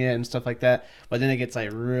judging it and stuff like that. But then it gets like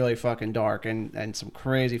really fucking dark and some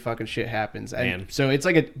crazy fucking shit happens. And so it's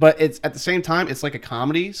like but it's at the same time it's like a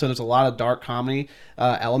comedy. So there's a lot of dark comedy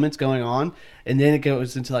elements going on, and then it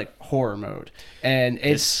goes into like horror mode. And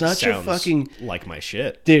it's such a fucking like my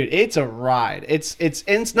shit, dude. It's a ride.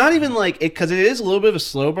 It's not even like it because it is a little bit of a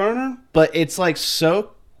slow burner, but it's like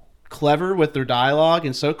so clever with their dialogue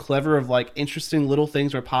and so clever of like interesting little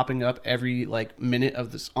things are popping up every like minute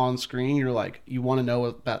of this on screen. You're like, you want to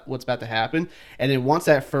know what's about to happen, and then once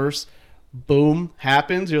that first boom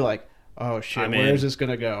happens, you're like, oh shit, where is this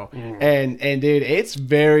gonna go? And dude, it's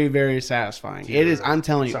very very satisfying. It is. I'm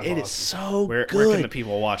telling you, it is so good. Where can the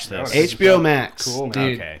people watch this? HBO Max, Cool, man.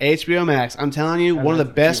 dude. Okay. HBO Max. I'm telling you, one of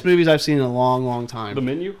the best movies I've seen in a long, long time. The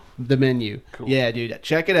Menu. The Menu. Cool. Yeah, dude.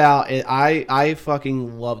 Check it out. I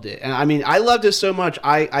fucking loved it. And I mean, I loved it so much.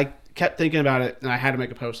 I kept thinking about it, and I had to make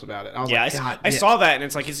a post about it. I was Yeah, like, God, I saw that, and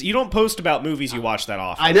it's like you don't post about movies you watch that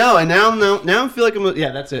often. I know, and now I feel like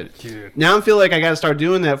that's it. Dude. Now I feel like I got to start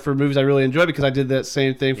doing that for movies I really enjoy because I did that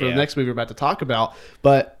same thing for the next movie we're about to talk about.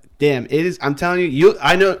 But damn, it is. I'm telling you,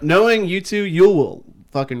 I know, knowing you two, you will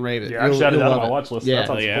fucking rave it. Yeah, I just added that on my watch list. Yeah, That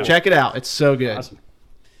sounds cool. check it out. It's so good. Awesome.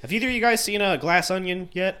 Have either of you guys seen Glass Onion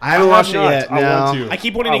yet? I haven't watched it not. yet. I No. want to. I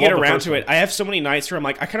keep wanting to get around to it. I have so many nights where I'm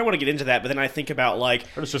like, I kind of want to get into that, but then I think about like,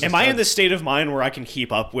 am I in the state of mind where I can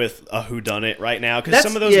keep up with a whodunit right now? Because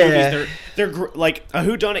some of those movies, they're like a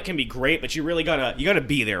whodunit can be great, but you really gotta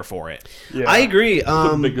be there for it. Yeah. I agree. It's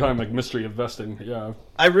a big time like mystery investing. Yeah.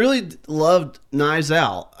 I really loved Knives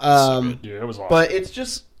Out. Yeah, it was awesome. But it's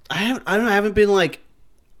just I haven't been like.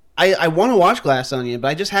 I want to watch Glass Onion, but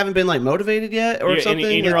I just haven't been like motivated yet or something.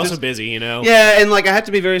 And you're like, also busy, you know. Yeah, and like I have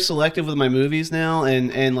to be very selective with my movies now,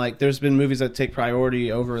 and like there's been movies that take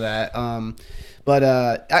priority over that. But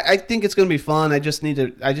I think it's gonna be fun. I just need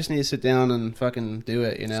to sit down and fucking do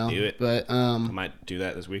it, you know. Just do it. But I might do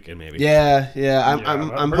that this weekend, maybe. Yeah.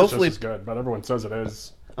 I'm hopefully it's good, but everyone says it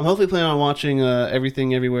is. I'm hopefully planning on watching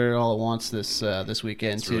Everything Everywhere All at Once this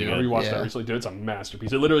weekend too. really good. I rewatched that recently, dude. It's a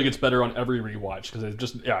masterpiece. It literally gets better on every rewatch because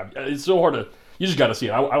it's so hard to. You just got to see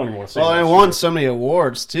it. I don't even want to say. Well, it won so many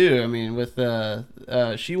awards too. I mean, with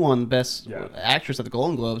she won Best Actress at the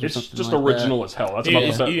Golden Globes. It's or something just like original that. as hell.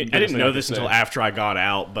 That's I didn't know this until after I got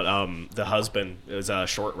out, but the husband is a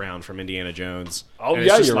short round from Indiana Jones. Oh and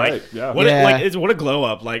yeah, just you're like, right. Yeah. What a glow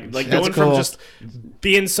up! Like going cool. from just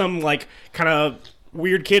being some like kind of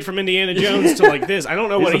weird kid from Indiana Jones to like this. I don't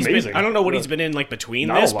know what he's been. I don't know what he's been in like between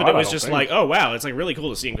this, but it was just like, oh wow, it's like really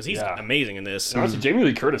cool to see him because he's amazing in this. Honestly, Jamie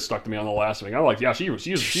Lee Curtis stuck to me on the last thing. I'm like, yeah, she's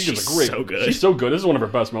great. So good. She's so good. This is one of her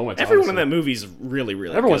best moments. Everyone honestly. in that movie is really,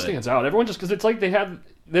 really Everyone good. stands out. Everyone just because it's like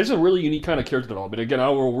there's a really unique kind of character development. Again, I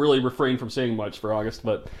will really refrain from saying much for August,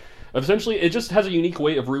 but essentially it just has a unique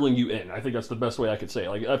way of reeling you in. I think that's the best way I could say it.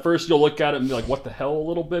 Like at first you'll look at it and be like, what the hell, a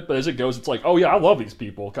little bit, but as it goes, it's like, oh yeah, I love these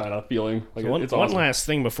people kind of feeling. Like it's awesome. One last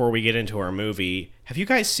thing before we get into our movie. Have you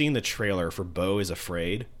guys seen the trailer for Beau is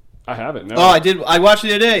Afraid? I haven't. No. Oh, I did. I watched it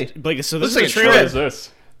today. Like, so this Looks is like the a trailer. What is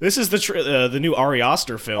this? This is the new Ari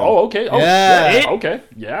Aster film. Oh, okay. Oh, Yeah. okay.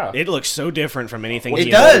 Yeah. It looks so different from anything. It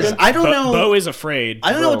he does. did. I don't know. Beau is Afraid.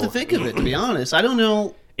 I don't know what to think of it, to be honest. I don't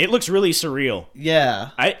know. It looks really surreal.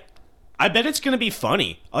 Yeah. I bet it's going to be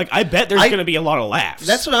funny. Like, I bet there's going to be a lot of laughs.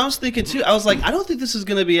 That's what I was thinking too. I was like, I don't think this is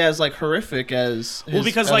going to be as like horrific as his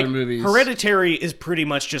because other like movies. Hereditary is pretty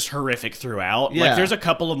much just horrific throughout. Yeah. Like, there's a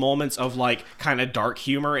couple of moments of like kind of dark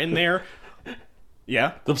humor in there.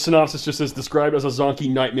 Yeah. The synopsis just says described as a zonky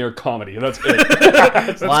nightmare comedy. That's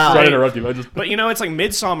it. Wow. Sorry to interrupt you. But you know, it's like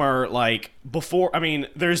Midsommar. Like before, I mean,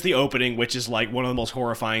 there's the opening, which is like one of the most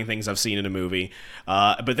horrifying things I've seen in a movie.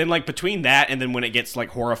 But then like between that and then when it gets like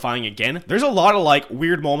horrifying again, there's a lot of like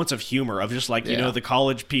weird moments of humor of just like you know the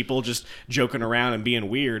college people just joking around and being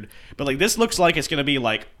weird. But like this looks like it's gonna be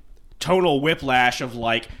like tonal whiplash of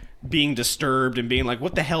like being disturbed and being like,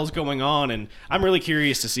 what the hell's going on? And I'm really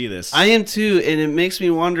curious to see this. I am too, and it makes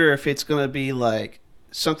me wonder if it's going to be like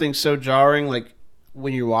something so jarring, like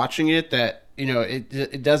when you're watching it, that you know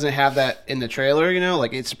it doesn't have that in the trailer. You know,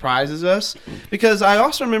 like it surprises us. Because I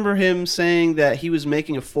also remember him saying that he was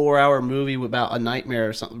making a 4-hour movie about a nightmare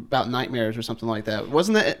or something, about nightmares or something like that.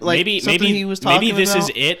 Wasn't that like something he was talking maybe this about?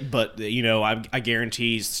 is it, but you know, I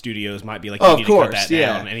guarantee studios might be like, Oh, you need of course, to cut that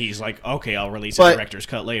down, and he's like, okay, I'll release a director's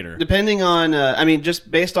cut later. Depending on, I mean,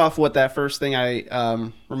 just based off what that first thing I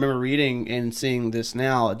remember reading and seeing this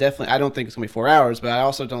now, definitely, I don't think it's gonna be 4 hours, but I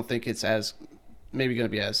also don't think it's as maybe going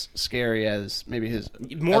to be as scary as maybe his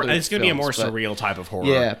more. Other it's going to be a more films, surreal type of horror.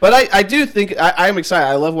 Yeah, but I do think I'm excited.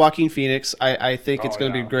 I love Joaquin Phoenix. I think it's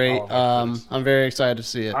going to be great. I'm very excited to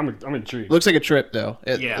see it. I'm intrigued. Looks like a trip though.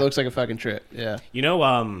 It looks like a fucking trip. Yeah. You know,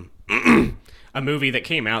 a movie that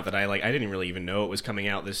came out that I didn't really even know it was coming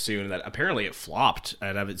out this soon. That apparently it flopped,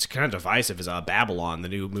 and it's kind of divisive. Is Babylon, the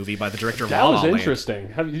new movie by the director of La La Land. That was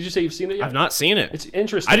interesting. Did you say you've seen it yet? I've not seen it. It's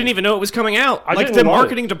interesting. I didn't even know it was coming out. Like the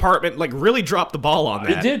marketing department, like really dropped the ball on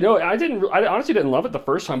that. It did. No, I didn't. I honestly didn't love it the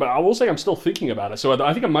first time, but I will say I'm still thinking about it. So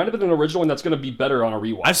I think it might have been an original one that's going to be better on a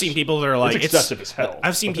rewatch. I've seen people that are like, it's excessive as hell.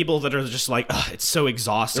 I've seen people that are just like, it's so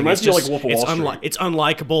exhausting. It reminds me of like Wolf of Wall Street. It's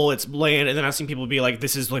unlikable. It's bland. And then I've seen people be like,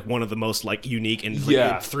 this is like one of the most like unique and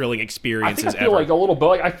thrilling experiences I think I feel ever. like a little bit.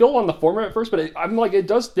 Like I feel on the format at first, but I'm like it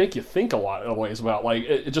does make you think a lot of ways about like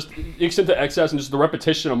it just the extent to excess and just the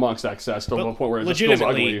repetition amongst excess to the point where it just feels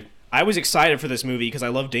ugly. I was excited for this movie because I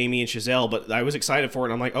love Damien Chazelle, but I was excited for it.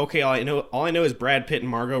 And I'm like, okay, all I know is Brad Pitt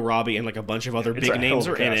and Margot Robbie and like a bunch of other big names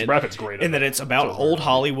are in it. Brad Pitt's great. And that it's about old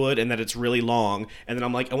Hollywood and that it's really long. And then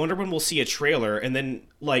I'm like, I wonder when we'll see a trailer. And then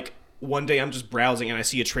like one day I'm just browsing and I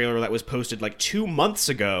see a trailer that was posted like 2 months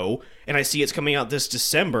ago, and I see it's coming out this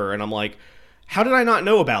December, and I'm like, how did I not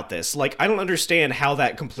know about this? Like, I don't understand how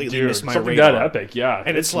that completely missed my something radar. that epic, yeah.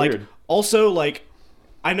 And it's like, also, like,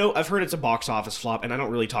 I know I've heard it's a box office flop, and we don't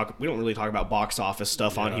really talk about box office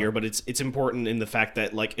stuff on here, but it's important in the fact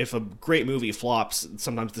that, like, if a great movie flops,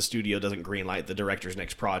 sometimes the studio doesn't greenlight the director's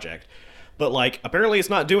next project. But, like, apparently it's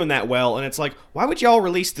not doing that well, and it's like, why would y'all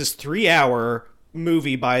release this 3-hour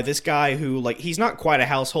movie by this guy who, like, he's not quite a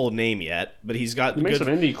household name yet, but he's got He makes good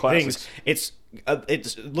some indie classics. things.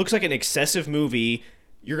 It looks like an excessive movie.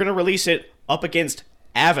 You're gonna release it up against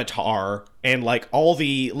Avatar and like all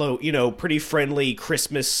the pretty friendly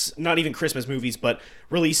Christmas, not even Christmas movies, but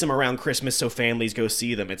release them around Christmas so families go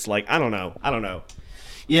see them. It's like I don't know.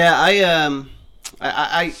 Yeah, I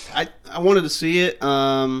wanted to see it.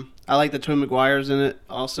 I like that Tobey Maguire's in it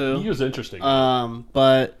also. He was interesting.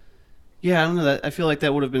 But yeah, I don't know. That I feel like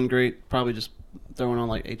that would have been great. Probably just throwing on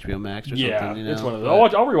like HBO Max or something. You know? It's one of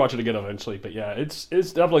those. I'll rewatch it again eventually. But yeah, it's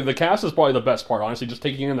definitely the cast is probably the best part. Honestly, just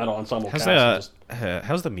taking in that ensemble cast.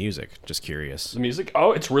 How's the music? Just curious. The music?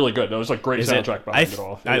 Oh, it's really good. There's like great soundtrack behind it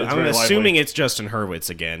all. I'm assuming it's Justin Hurwitz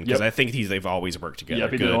again because I think they've always worked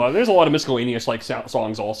together. Yeah, there's a lot of miscellaneous like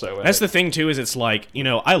songs also. That's the thing too. Is it's like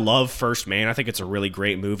I love First Man. I think it's a really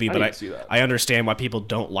great movie, but I understand why people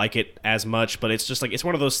don't like it as much. But it's just like it's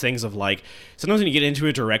one of those things of like sometimes when you get into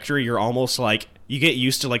a director, you're almost like you get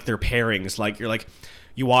used to like their pairings. Like you're like.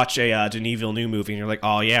 You watch a Denis Villeneuve movie and you're like,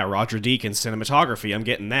 oh yeah, Roger Deakins cinematography, I'm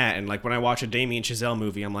getting that. And like when I watch a Damien Chazelle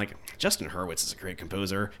movie, I'm like, Justin Hurwitz is a great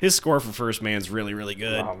composer. His score for First Man's really, really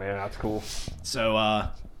good. Oh man, that's cool. So,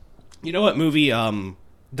 you know what movie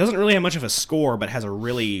doesn't really have much of a score, but has a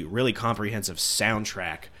really, really comprehensive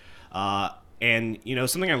soundtrack. And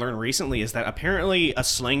something I learned recently is that apparently a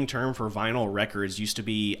slang term for vinyl records used to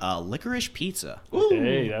be licorice pizza. Ooh.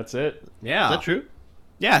 Hey, that's it. Yeah, is that true?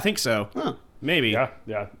 Yeah, I think so. Huh. Maybe.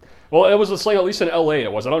 Yeah. Well, it was a slang, at least in L.A.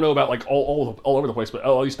 it was. I don't know about like all over the place, but at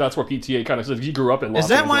least that's where PTA kind of says. He grew up in Los Is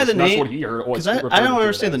that Angeles, why the name? That's what he heard. Because I don't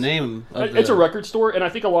understand the name. It's a record store, and I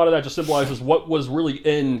think a lot of that just symbolizes what was really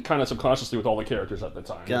in kind of subconsciously with all the characters at the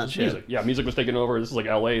time. Gotcha. Music. Yeah, music was taking over. This is like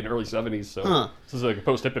L.A. in the early 70s, so this is like a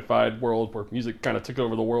post-hippified world where music kind of took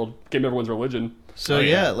over the world, became everyone's religion. So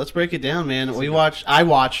let's break it down, man. I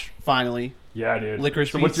watched finally. Yeah, dude.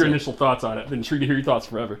 Licorice so pizza. What's your initial thoughts on it? Been intrigued to hear your thoughts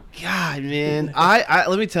forever. God, man. I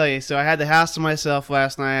let me tell you. So I had the house to myself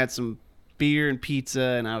last night. I had some beer and pizza,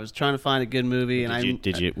 and I was trying to find a good movie. And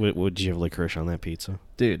did you have licorice on that pizza?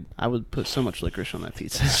 Dude, I would put so much licorice on that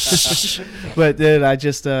pizza. But dude, I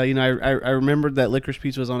just I remembered that licorice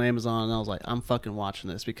pizza was on Amazon, and I was like, I'm fucking watching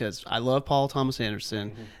this because I love Paul Thomas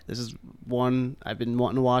Anderson. Mm-hmm. This is one I've been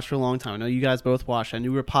wanting to watch for a long time. I know you guys both watched. I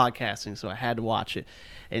knew we were podcasting, so I had to watch it.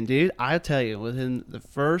 And dude, I tell you, within the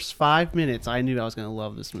first 5 minutes, I knew I was going to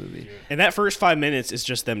love this movie. And that first 5 minutes is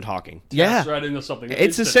just them talking. Yeah, right into something.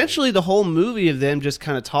 It's essentially the whole movie of them just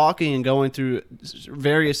kind of talking and going through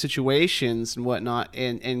various situations and whatnot,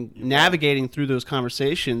 and navigating through those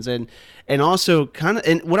conversations, and also kind of.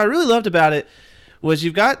 And what I really loved about it was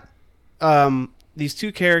you've got these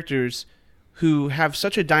two characters who have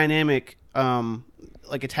such a dynamic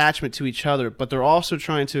like attachment to each other, but they're also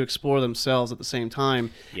trying to explore themselves at the same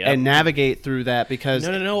time and navigate through that because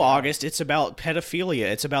no, August, it's about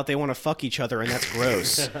pedophilia. It's about they want to fuck each other, and that's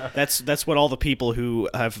gross. that's what all the people who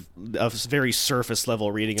have a very surface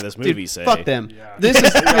level reading of this movie say. Fuck them. Yeah. This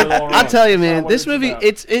is I'll tell you, man. This movie,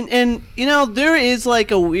 it's and there is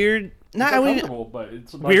like a weird. But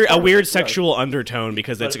it's a weird sexual undertone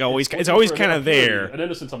because it's always kind of there. An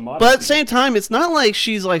innocence of modesty. But at the same time, it's not like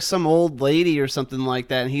she's like some old lady or something like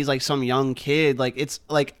that, and he's like some young kid. Like it's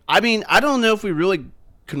like I don't know if we really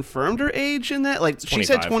confirmed her age in that. Like she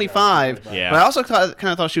said 25. Yeah. But I also kind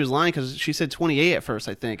of thought she was lying because she said 28 at first,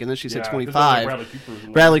 I think, and then she said 25. Like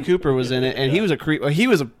Bradley Cooper was in it, and he was a creep. He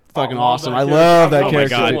was a fucking awesome. I love that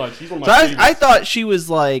character. So I thought she was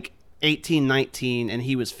like 18, 19, and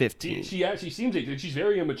he was 15. She actually seems 18. She's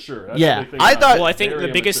very immature. That's yeah, I think the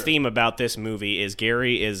biggest theme about this movie is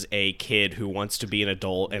Gary is a kid who wants to be an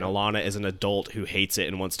adult, and Alana is an adult who hates it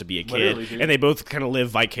and wants to be a kid. And they both kind of live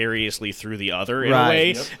vicariously through the other in a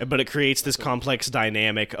way. Yep. But it creates this complex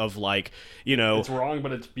dynamic of like, it's wrong,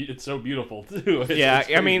 but it's so beautiful too.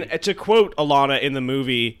 I mean, to quote Alana in the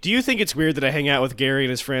movie, do you think it's weird that I hang out with Gary and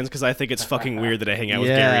his friends? Because I think it's fucking weird that I hang out with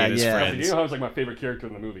Gary and his friends. You know, I was like my favorite character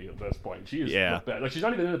in the movie at this point. She is like she's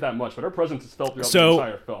not even in it that much, but her presence is felt throughout the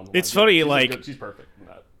entire film. It's funny, she's perfect in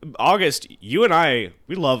that. August, you and I,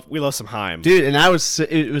 we love some Heim. Dude, and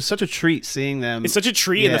it was such a treat seeing them. It's such a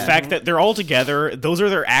treat, and the fact that they're all together, those are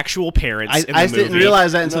their actual parents in the I movie. didn't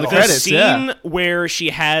realize that until the credits. Scene where she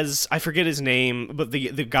has, I forget his name, but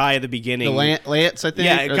the guy at the beginning. Lance, I think?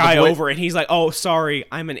 Yeah, a guy over, and he's like, oh, sorry,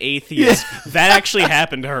 I'm an atheist. That actually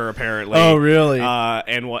happened to her, apparently. Oh, really?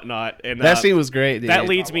 And whatnot. And that scene was great, dude. That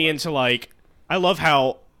leads me into, like, I love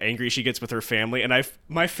how angry she gets with her family, and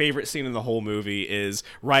my favorite scene in the whole movie is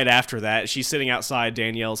right after that. She's sitting outside,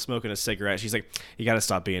 Danielle smoking a cigarette. She's like, you gotta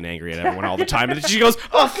stop being angry at everyone all the time, and then she goes,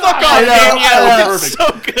 oh, fuck off, Danielle. It's so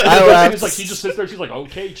good. It's like she just sits there, she's like,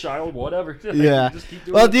 okay, child, whatever. Yeah. Just keep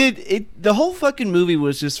doing well, it. dude, the whole fucking movie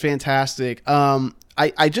was just fantastic.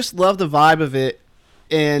 I just love the vibe of it,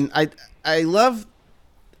 and I love,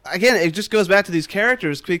 again, it just goes back to these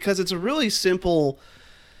characters because it's a really simple,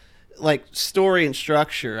 like, story and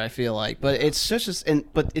structure, I feel like, but it's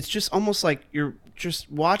but it's just almost like you're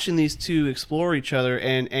just watching these two explore each other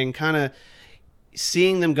and kind of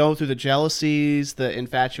seeing them go through the jealousies, the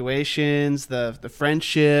infatuations, the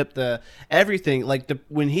friendship, the everything. Like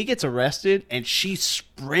when he gets arrested and she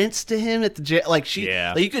sprints to him at the jail, like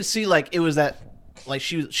you could see, like, it was that,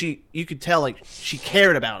 like, you could tell, like, she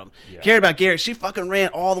cared about him, cared about Garrett. She fucking ran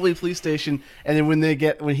all the way to the police station, and then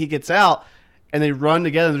when he gets out, and they run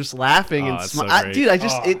together, and they're just laughing and smiling.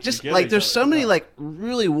 Dude, there's so many, like,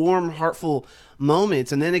 really warm, heartful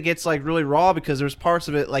moments, and then it gets, like, really raw because there's parts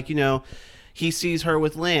of it, like, you know, he sees her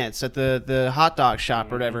with Lance at the hot dog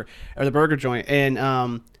shop or whatever, or the burger joint,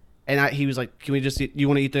 and he was like, "Can we just eat, you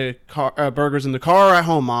want to eat the burgers in the car or at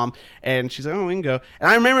home, Mom?" And she's like, "Oh, we can go." And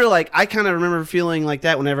I remember, like, I kind of remember feeling like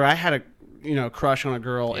that whenever I had a crush on a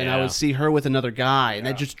girl, and I would see her with another guy, and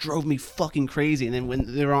that just drove me fucking crazy. And then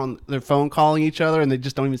when they're on their phone calling each other and they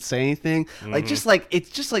just don't even say anything, it's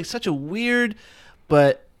just like such a weird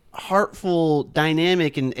but heartful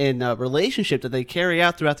dynamic and relationship that they carry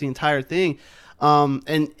out throughout the entire thing.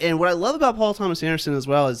 And what I love about Paul Thomas Anderson as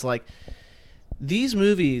well is, like, these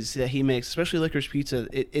movies that he makes, especially Licorice Pizza,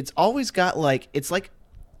 it's always got, like, it's like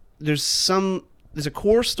there's a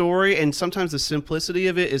core story, and sometimes the simplicity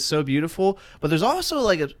of it is so beautiful, but there's also,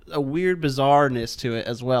 like, a weird bizarreness to it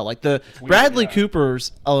as well. Like, the Bradley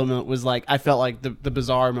Cooper's element was, like, I felt like the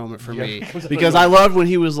bizarre moment for me, because I loved when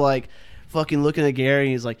he was, like, fucking looking at Gary,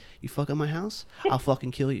 and he's like, "You fuck up my house, I'll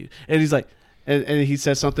fucking kill you." And he's like, and he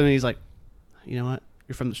says something, and he's like, "You know what?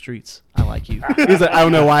 You're from the streets. I like you." He's like, "I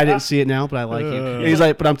don't know why I didn't see it now, but I like you." And he's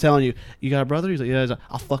like, "But I'm telling you, you got a brother?" He's like, "Yeah." He's like,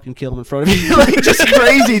 "I'll fucking kill him in front of you." Like, just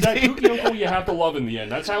crazy, that dude. kooky uncle you have to love in the end.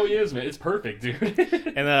 That's how he is, man. It's perfect, dude.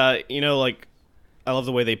 And like, I love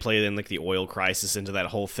the way they play in, like, the oil crisis into that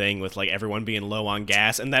whole thing with, like, everyone being low on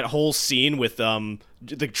gas, and that whole scene with the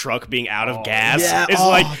truck being out of gas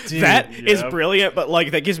is brilliant, but,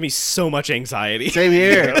 like, that gives me so much anxiety. Same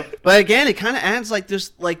here. But again, it kind of adds, like,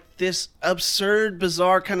 this absurd,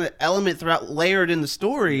 bizarre kind of element layered in the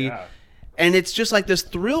story, and it's just like this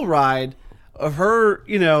thrill ride of her,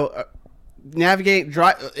 rolling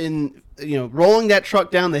that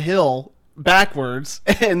truck down the hill backwards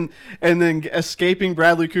and then escaping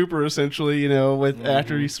Bradley Cooper, essentially,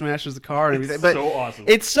 after he smashes the car and everything. But so awesome.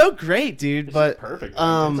 It's so great, dude. It's but perfect. It's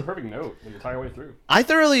a perfect note the entire way through. I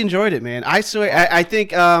thoroughly enjoyed it, man. I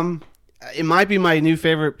think it might be my new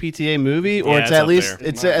favorite PTA movie, or it's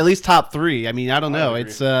at least top 3. I mean, I don't know. I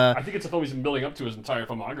think it's a film he's been building up to his entire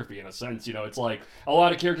filmography, in a sense. It's like a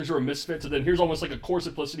lot of characters who are misfits, and then here's almost like a core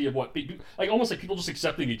simplicity of what people, like, almost like people just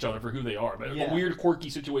accepting each other for who they are, but weird,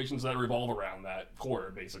 quirky situations that revolve around that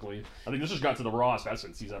core, basically. I think this just got to the rawest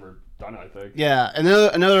essence he's ever done, I think. Yeah,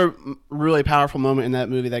 another really powerful moment in that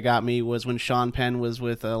movie that got me was when Sean Penn was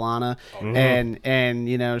with Alana,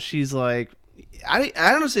 and she's like, I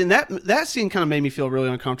don't understand that scene kind of made me feel really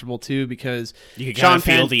uncomfortable too, because you could kind of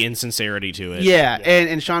feel the insincerity to it. Yeah.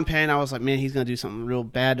 And Sean Penn, I was like, man, he's gonna do something real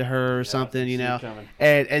bad to her or something, and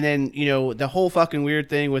then the whole fucking weird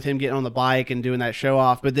thing with him getting on the bike and doing that show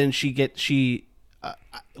off, but then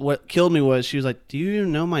what killed me was she was like, "Do you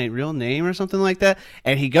know my real name?" or something like that,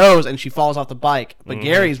 and he goes and she falls off the bike, but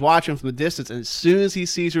Gary's watching from the distance, and as soon as he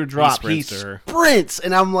sees her drop, he sprints,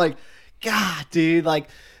 and I'm like, God, dude, like.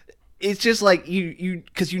 It's just like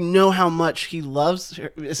because how much he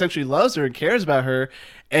essentially loves her and cares about her,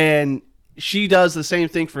 and she does the same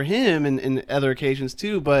thing for him and other occasions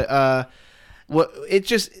too. But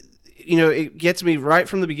it gets me right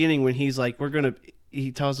from the beginning when he's like,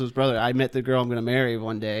 he tells his brother, "I met the girl I'm gonna marry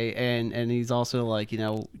one day," and he's also like,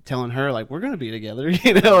 telling her, like, we're gonna be together,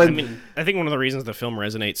 And I mean, I think one of the reasons the film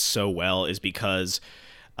resonates so well is because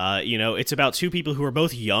It's about two people who are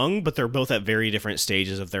both young, but they're both at very different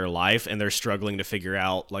stages of their life, and they're struggling to figure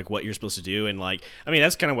out like what you're supposed to do. And like, I mean,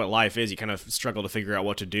 that's kind of what life is. You kind of struggle to figure out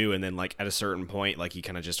what to do, and then like at a certain point, like you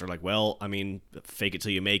kind of just are like, well, I mean, fake it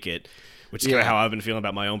till you make it. Which is kind of how I've been feeling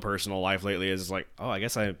about my own personal life lately. Is like, oh, I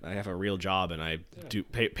guess I have a real job and I do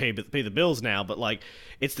pay the bills now. But like,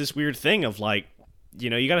 it's this weird thing of like,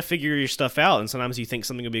 you got to figure your stuff out, and sometimes you think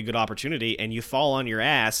something will be a good opportunity, and you fall on your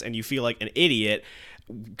ass, and you feel like an idiot.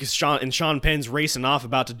 Because Sean Penn's racing off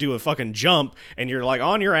about to do a fucking jump, and you're like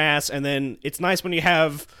on your ass, and then it's nice when you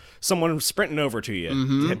have someone sprinting over to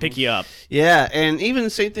you to pick you up. Yeah, and even the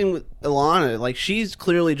same thing with Ilana. Like, she's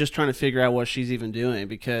clearly just trying to figure out what she's even doing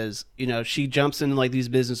because, she jumps into, like, these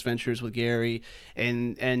business ventures with Gary,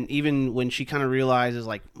 and even when she kind of realizes,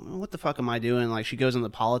 like, what the fuck am I doing? Like, she goes on the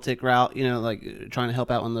politic route, like, trying to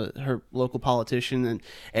help out on her local politician,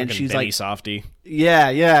 and she's Benny like... Softy.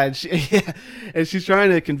 Yeah, and she's trying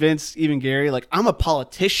to convince even Gary, like, I'm a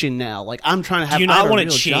politician now. Like, I'm trying to have. Do you not want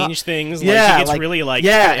to change things? Like, yeah, she gets really like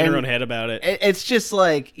in her own head about it. It's just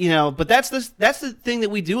like but that's the thing that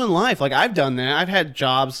we do in life. Like, I've done that. I've had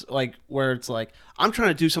jobs like where it's like, I'm trying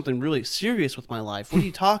to do something really serious with my life. What are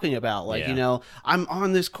you talking about? Like, I'm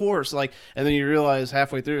on this course, like, and then you realize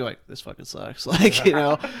halfway through, you're like, this fucking sucks. Like,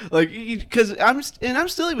 like, because I'm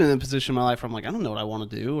still even in a position in my life where I'm like, I don't know what I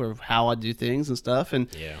want to do or how I do things and stuff. And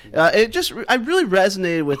I really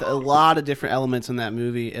resonated with a lot of different elements in that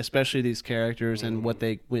movie, especially these characters and what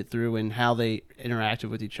they went through and how they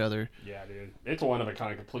interacted with each other. Yeah, dude, it's one of a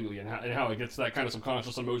kind completely, and how it gets that kind of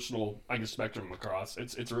subconscious emotional, I guess, spectrum across.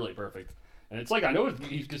 It's really perfect. And it's like, I know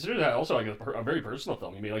he considered that also like a very personal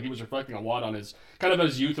film he made. Like, he was reflecting a lot on his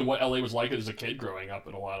youth and what LA was like as a kid growing up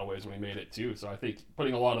in a lot of ways when he made it too. So I think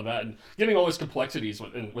putting a lot of that and getting all his complexities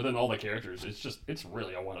within all the characters, it's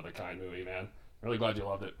really a one-of-a-kind movie, man. Really glad you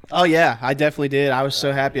loved it. Oh yeah, I definitely did. I was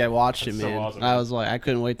so happy I watched it, man. So awesome, I was like, I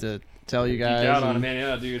couldn't wait to tell you guys. Geek out on it, man.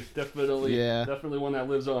 Yeah, dude. Definitely one that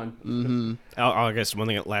lives on. Mm-hmm. I guess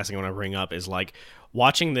last thing I want to bring up is like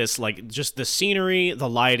watching this, like just the scenery, the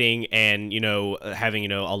lighting, and having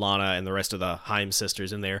Alana and the rest of the Haim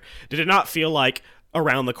sisters in there. Did it not feel like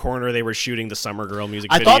around the corner they were shooting the Summer Girl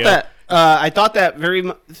music video? I thought that very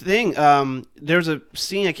thing. There's a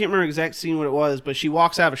scene, I can't remember the exact scene what it was, but she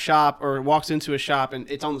walks out of a shop or walks into a shop and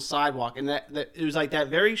it's on the sidewalk, and that it was like that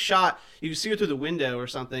very shot. You can see her through the window or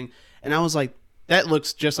something, and I was like, that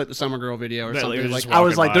looks just like the Summer Girl video or something. Like, I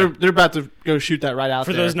was like, they're about to go shoot that right out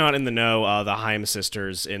there. For those not in the know, the Haim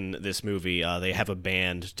sisters in this movie, they have a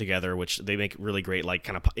band together, which they make really great, like,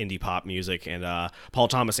 kind of indie pop music. And Paul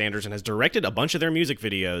Thomas Anderson has directed a bunch of their music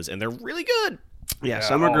videos, and they're really good. Yeah,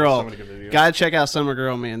 Summer Girl. Gotta check out Summer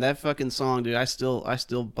Girl, man. That fucking song, dude. I still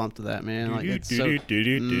bump to that, man. Like, it's so... I'm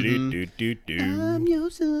your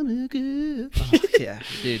summer girl. Yeah,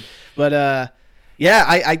 dude. But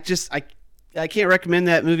I can't recommend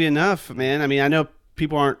that movie enough, man. I mean, I know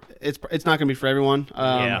people aren't. It's not gonna be for everyone.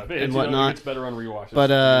 And whatnot. It's better on rewatch.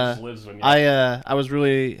 But I was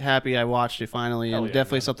really happy I watched it finally, and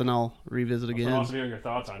definitely something I'll revisit again. It's awesome hearing your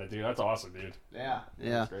thoughts on it, dude. That's awesome, dude. Yeah.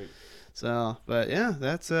 That's great. So, but yeah,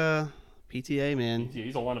 that's PTA, man.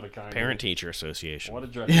 He's a one of a kind. Parent-Teacher Association. What a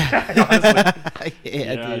director.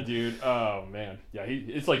 Yeah, dude. Oh man. Yeah,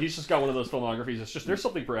 it's like he's just got one of those filmographies. It's just there's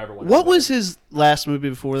something for everyone. What was his last movie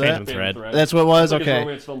before that? Phantom Thread. That's what it was. Like okay.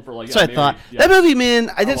 romance film for, like, that's what I thought. Yeah. That movie,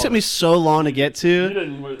 man, it took me so long to get to. You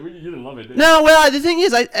didn't love it, did you? No, well, the thing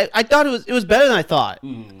is, I thought it was better than I thought.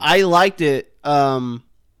 I liked it.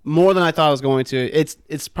 More than I thought I was going to.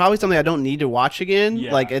 It's probably something I don't need to watch again.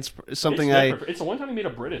 Yeah. Like, it's something it's the one time he made a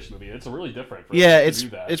British movie. It's really different.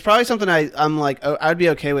 It's probably something I'm like, I'd be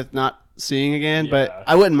okay with not seeing again, but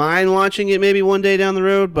I wouldn't mind watching it maybe one day down the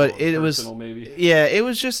road. But it was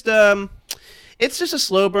just it's just a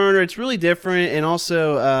slow burner. It's really different, and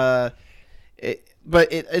also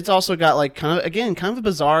but it's also got like kind of a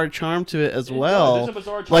bizarre charm to it as well. There's a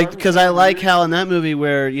bizarre charm, like, because I like how in that movie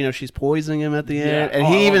where she's poisoning him at the end, and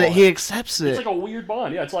he accepts it. It's like a weird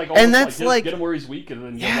bond. Yeah, it's like and that's like get him where he's weak, and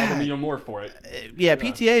then love him even more for it.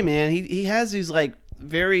 PTA, man, he has these like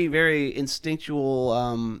very, very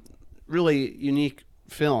instinctual, really unique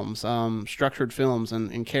films, structured films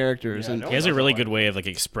and characters, and he has a really good way of like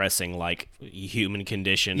expressing like human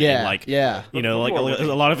condition. Yeah, and, like a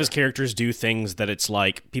lot of his characters do things that it's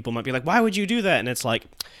like people might be like, why would you do that? And it's like,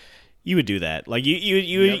 you would do that. Like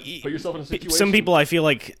you put yourself in a situation. Some people, I feel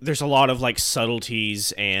like there's a lot of like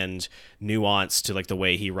subtleties and nuance to like the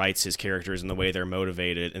way he writes his characters and the way they're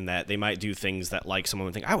motivated, and that they might do things that like someone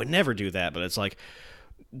would think I would never do that, but it's like,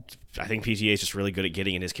 I think PTA is just really good at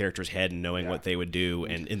getting in his character's head and knowing what they would do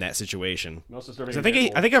and in that situation. I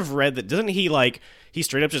think I've read that doesn't he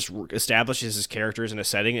straight up just establishes his characters in a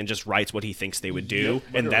setting and just writes what he thinks they would do,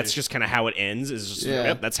 and that's just kind of how it ends. Is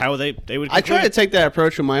just, that's how they would. Conclude. I try to take that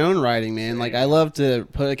approach with my own writing, man. Like I love to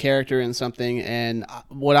put a character in something, and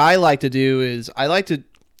what I like to do is I like to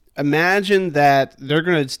imagine that they're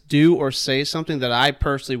going to do or say something that I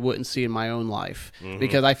personally wouldn't see in my own life,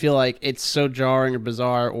 because I feel like it's so jarring or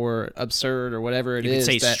bizarre or absurd or whatever it is.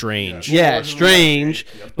 You could say strange. Yeah, strange.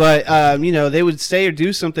 But, they would say or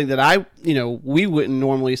do something that we wouldn't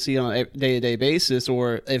normally see on a day-to-day basis,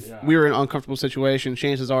 or if we were in an uncomfortable situation,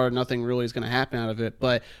 chances are nothing really is going to happen out of it.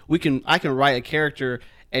 But I can write a character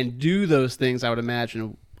and do those things I would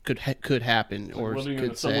imagine could happen, or living could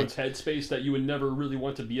in someone's headspace that you would never really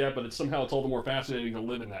want to be at, but it's all the more fascinating to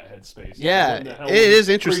live in that headspace. Yeah, it is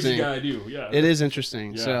interesting. Crazy guy do. Yeah, it is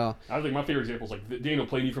interesting. Yeah. So I think my favorite example is like Daniel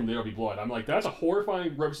Planey from There Be Blood. I'm like, that's a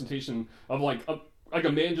horrifying representation of like a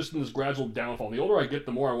man just in this gradual downfall. And the older I get,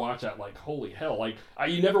 the more I watch that. Like, holy hell! Like,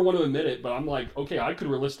 you never want to admit it, but I'm like, okay, I could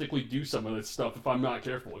realistically do some of this stuff if I'm not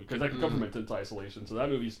careful, because I can come from intense isolation. So that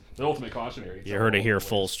movie's the ultimate cautionary. You heard it here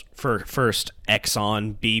first.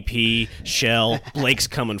 Exxon, BP, Shell, Blake's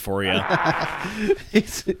coming for you.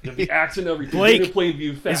 The accent, everything. Blake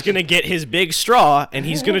is gonna get his big straw and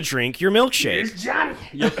he's gonna drink your milkshake. Here's Johnny.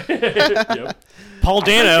 Yep. Paul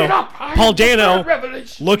Dano,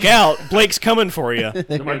 look out! Blake's coming for you.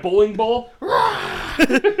 My bowling ball. Dude,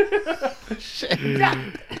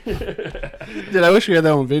 I wish we had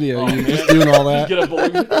that on video. You just doing all that. Get a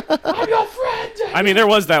bowling. I'm your friend. I mean, there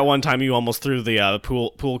was that one time you almost threw the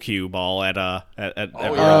pool cue ball at man,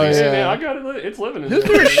 I got it. It's living in there.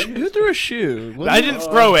 Who threw a shoe? I didn't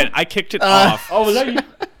throw it. I kicked it off. Oh, was that you?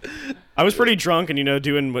 I was pretty drunk, and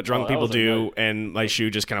doing what drunk people do, and my shoe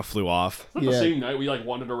just kind of flew off. Was that the same night we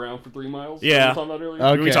wandered around for 3 miles? Yeah,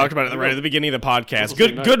 okay. We talked about it right at the beginning of the podcast.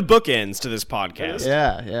 Good bookends to this podcast.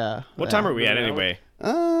 Yeah. What time are we at anyway?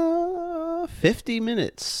 50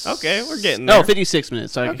 minutes. Okay, we're getting there. 56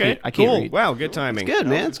 minutes. So okay, I can't read. Wow, good timing. It's good,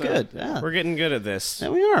 man. It's good. Yeah. We're getting good at this. Yeah,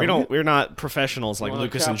 we are. We're not professionals like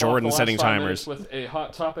Lucas and Jordan setting timers. With a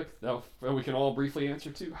hot topic that we can all briefly answer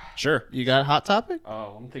to. Sure. You got a hot topic?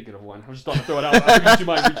 Oh, I'm thinking of one. I just thought to throw it out. I figured you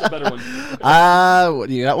might reach a better one. What,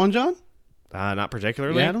 you got one, John? Not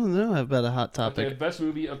particularly. Yeah, I don't know about a hot topic. Okay, best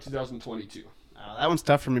movie of 2022. That one's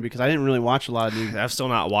tough for me because I didn't really watch a lot of movies. I've still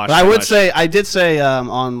not watched. But I did say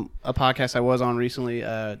on a podcast I was on recently,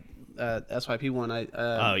 SYP one.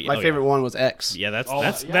 My favorite one was X. Yeah,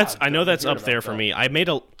 that's. I know that's up there for me. I made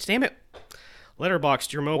a damn it.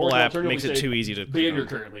 Letterboxd, your mobile app makes it too easy to. Band you're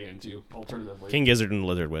currently into, alternatively. King Gizzard and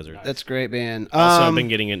Lizard Wizard. That's a great band. Also, I've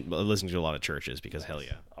been listening to a lot of churches because hell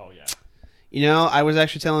yeah. Oh yeah. I was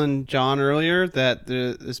actually telling John earlier that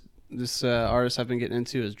this artist I've been getting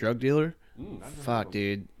into is Drug Dealer. Fuck,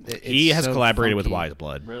 dude. He has so collaborated funky. with Wise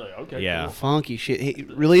Blood. Really? Okay. Yeah. Cool. Funky shit. He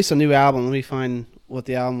released a new album. Let me find what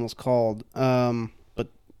the album was called. But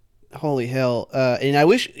holy hell. And I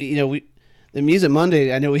wish, the Music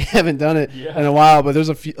Monday, I know we haven't done it in a while, but there's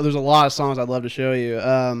a lot of songs I'd love to show you.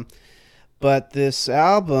 But this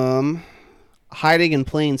album, Hiding in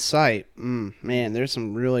Plain Sight, man, there's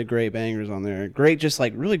some really great bangers on there. Great, just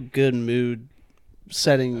like really good mood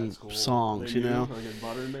setting songs,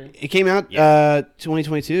 It came out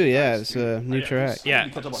 2022. Yeah, it's a new track. Yeah.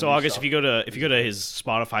 So August, if you go to his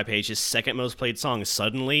Spotify page, his second most played song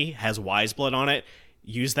Suddenly has Wise Blood on it.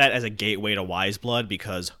 Use that as a gateway to Wise Blood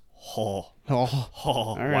because Wise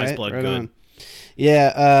Blood right good. On.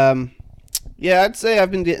 Yeah, I'd say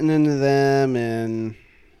I've been getting into them, and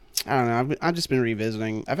I don't know. I've just been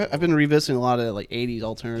revisiting. I've been revisiting a lot of like 80s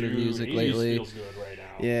alternative music 80s lately. Feels good right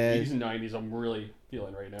now. Yeah, 80s and 90s. I'm really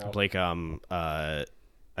feeling right now. Like I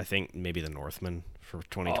think maybe The Northman for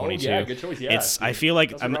 2022. Oh, yeah, good choice. Yeah, I feel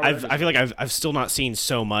like I've still not seen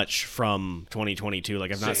so much from 2022.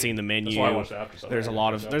 Like I've not seen The Menu. That's why I watched After there's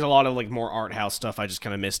a lot of like more art house stuff I just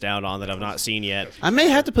kind of missed out on that I've not seen yet. I may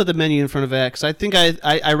have to put The Menu in front of X. I think I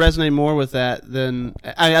resonate more with that than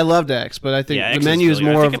I loved X, but I think The Menu is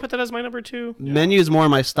more. I think I put that as my number 2. Menu is more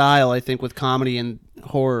my style. I think with comedy and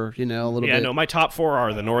horror, a little bit. Yeah, no, my top 4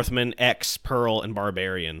 are The Northman, X, Pearl, and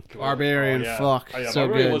Barbarian. Cool. Barbarian, fuck, so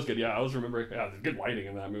Barbarian good. Was good. Yeah, I was remembering. Yeah, good lighting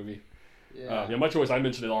in that movie. Yeah, my choice. I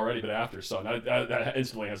mentioned it already, but After Sun, that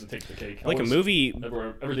instantly has to take the cake. Like a movie,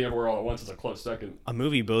 Everything Everywhere All at Once is a close second. A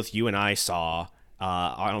movie both you and I saw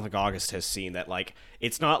I don't think August has seen that. Like,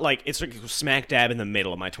 it's not like it's like smack dab in the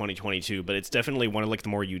middle of my 2022, but it's definitely one of like the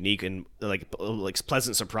more unique and like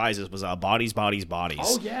pleasant surprises was Bodies, Bodies, Bodies.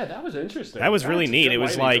 Oh yeah, that was interesting. That was really neat. It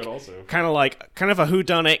was like kind of a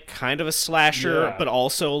whodunit, kind of a slasher, but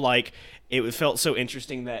also like it felt so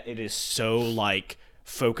interesting that it is so like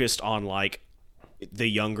focused on like the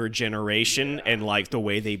younger generation and like the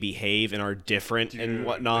way they behave and are different and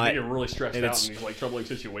whatnot. They get really stressed out in these like troubling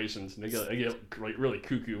situations, and they get like really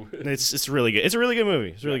cuckoo. It's really good. It's a really good movie.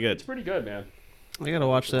 It's really good. It's pretty good, man. I gotta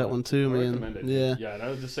watch that one too, man. Recommend it. Yeah. Yeah, and I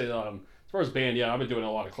would just say, as far as band, I've been doing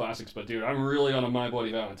a lot of classics, but dude, I'm really on a My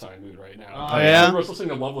Bloody Valentine mood right now. Oh yeah. I was listening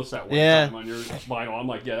to Loveless that one time on your vinyl. I'm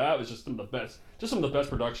like, that was just some of the best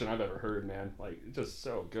production I've ever heard, man. Like, it's just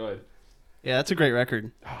so good. Yeah, that's a great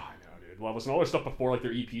record. Oh, I know, dude. Loveless and all their stuff before, like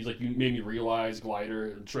their EPs, like You Made Me Realize,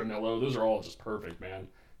 Glider, and Tremello. Those are all just perfect, man.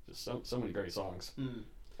 Just so many great songs.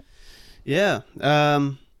 Yeah.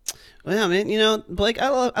 Well, yeah, man. You know, Blake, I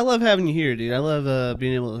love having you here, dude. I love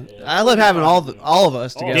being able to. I love having all of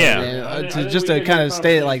us together, man. To kind of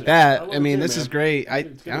state it like that. I mean, this is great. I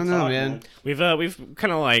don't know, man. We've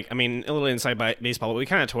kind of like, I mean, a little inside baseball, but we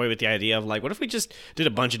kind of toy with the idea of like, what if we just did a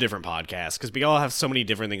bunch of different podcasts? Because we all have so many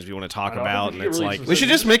different things we want to talk about, and it's like we should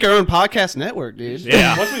just make our own podcast network, dude.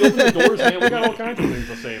 Yeah. Once we open the doors, man, we got all kinds of things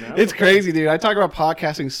to say, man. It's crazy, dude. I talk about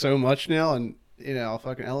podcasting so much now, and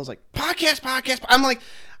fucking Ella's like podcast. I'm like,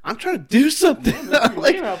 I'm trying to do something.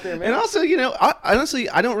 Like, out there, man. And also, honestly,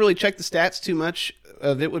 I don't really check the stats too much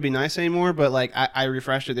of It Would Be Nice anymore, but like I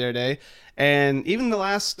refreshed it the other day, and even the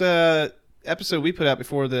last episode we put out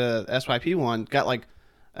before the SYP one got like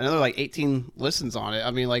another like 18 listens on it. I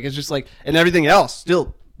mean, like, it's just like, and everything else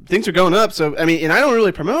still things are going up. So I mean, and I don't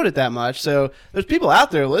really promote it that much, so there's people out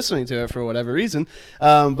there listening to it for whatever reason,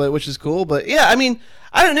 but which is cool. But yeah, I mean,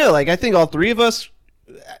 I don't know, like, I think all three of us,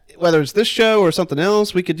 whether it's this show or something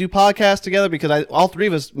else, we could do podcasts together because all three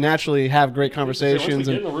of us naturally have great conversations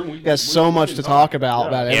and we got so much to talk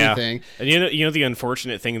about everything. And you know the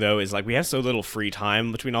unfortunate thing though is like we have so little free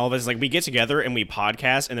time between all of us. Like we get together and we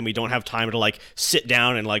podcast and then we don't have time to like sit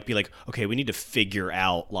down and like be like, okay, we need to figure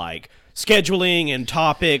out like scheduling and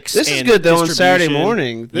topics. This is good though on Saturday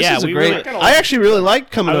morning. This is a great. I actually really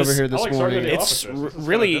like coming over here this morning. It's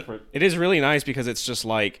it is really nice because it's just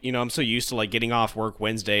like, I'm so used to like getting off work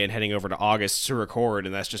Wednesday and heading over to August to record,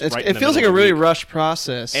 and that's just right. It feels like a really rushed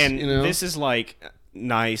process, and this is like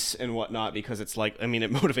nice and whatnot because it's like, I mean, it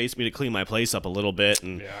motivates me to clean my place up a little bit,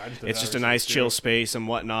 and it's just a nice chill space and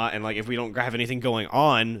whatnot. And like if we don't have anything going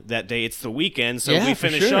on that day, it's the weekend, so we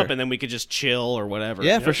finish up and then we could just chill or whatever.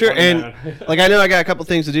 Yeah, for sure. And like I know I got a couple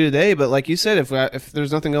things to do today, but like you said, if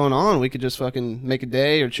there's nothing going on, we could just fucking make a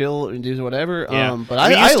day or chill and do whatever. But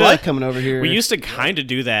I like coming over here. We used to kind of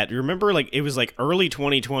do that. You remember, like it was like early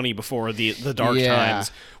 2020 before the dark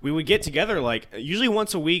times. We would get together like usually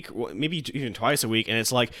once a week, maybe even twice a week. And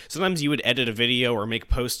it's like sometimes you would edit a video or make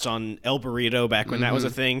posts on El Burrito back when that was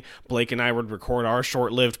a thing. Blake and I would record our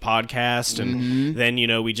short-lived podcast, and then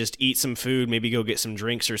we just eat some food, maybe go get some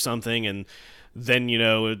drinks or something, and then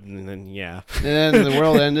and then and then the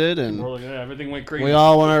world ended, and everything went crazy. We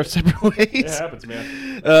all went our separate ways. It happens, man.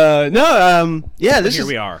 Here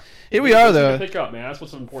we are. Here we are, though. Pick up, man. That's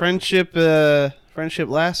what's important. Friendship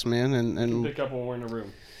lasts, man, and pick up when we're in the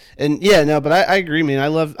room. And but I agree, man. I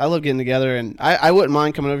love getting together, and I wouldn't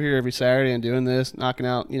mind coming over here every Saturday and doing this, knocking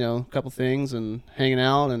out a couple things and hanging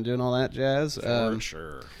out and doing all that jazz. For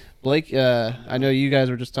sure. Blake, I know you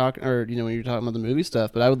guys were just talking, or when you were talking about the movie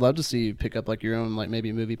stuff, but I would love to see you pick up like your own like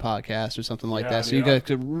maybe movie podcast or something like that, so you guys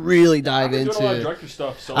could really dive into. Doing a lot of director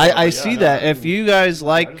stuff. I see that. If you guys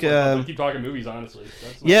like, keep talking movies, honestly.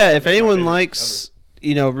 If anyone likes.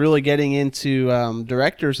 Really getting into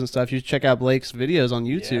directors and stuff, you should check out Blake's videos on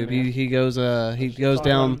YouTube. He goes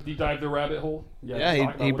down. Deep dive the rabbit hole.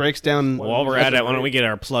 He breaks down. While we're at it, why don't we get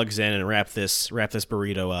our plugs in and wrap this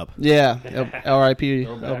burrito up? Yeah, R.I.P.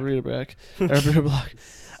 El Burrito Back. El Burrito Block.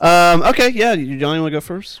 Okay, yeah, Johnny, want to go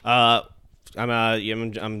first?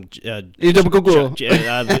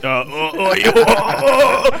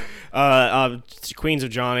 Queens of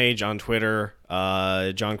John Age on Twitter,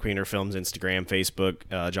 John Queener Films Instagram,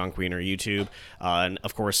 Facebook, John Queener YouTube, and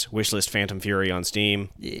of course Wishlist Phantom Fury on Steam.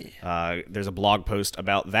 There's a blog post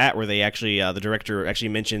about that where they actually the director actually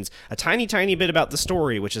mentions a tiny bit about the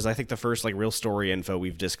story, which is I think the first like real story info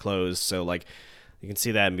we've disclosed. So like you can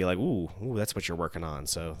see that and be like, ooh, that's what you're working on.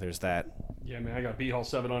 So there's that. Yeah, man, I got Beat Hall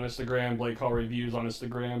 7 on Instagram, Blake Hall Reviews on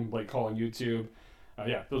Instagram, Blake Hall on YouTube.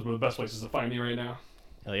 Those are the best places to find me right now.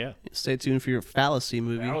 Hell yeah. Stay tuned for your fallacy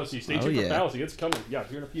movie. Fallacy. Stay tuned for Fallacy. It's coming. Yeah,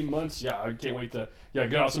 here in a few months. Yeah, I can't wait to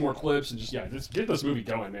get out some more clips and just get this movie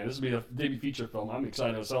going, man. This will be a debut feature film. I'm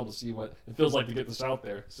excited as hell to see what it feels like to get this out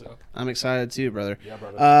there. So I'm excited too, brother. Yeah,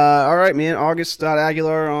 brother. All right, man.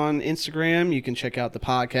 August.aguilar on Instagram. You can check out the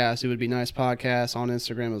podcast. It Would Be Nice podcast on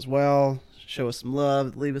Instagram as well. Show us some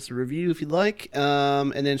love. Leave us a review if you'd like.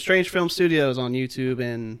 And then Strange Film Studios on YouTube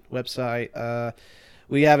and website.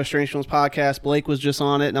 We have a Strange Films podcast. Blake was just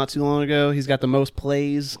on it not too long ago. He's got the most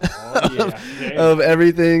plays of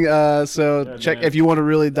everything. So check if you want to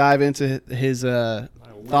really dive into his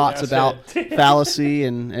thoughts about fallacy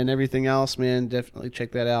and everything else, man. Definitely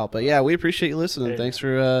check that out. But yeah, we appreciate you listening. Thanks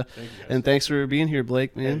for thanks for being here,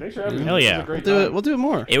 Blake, man. Thanks for having me. Hell yeah. We'll do it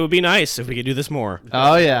more. It would be nice if we could do this more.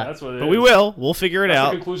 Oh yeah. That's what it But is. we will. We'll figure it That's out.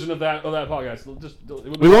 the conclusion of that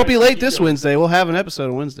podcast. We won't be late this Wednesday. We'll have an episode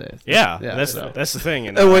on Wednesday. Yeah, so. that's the thing.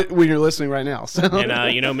 And, When you're listening right now. So.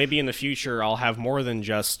 and maybe in the future I'll have more than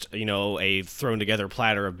just a thrown together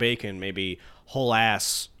platter of bacon. Maybe whole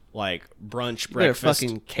ass like brunch You better breakfast.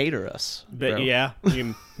 fucking cater us. But bro. yeah,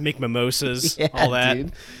 you make mimosas, Yeah, all that.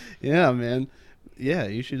 dude. Yeah, man. Yeah,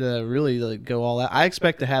 you should really go all out. I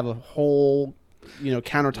expect to have a whole,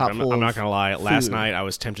 countertop I'm full. not gonna lie. Last food. night I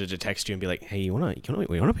was tempted to text you and be like, "Hey, you wanna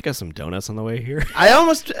pick up some donuts on the way here?" I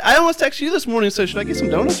almost texted you this morning. So should I get some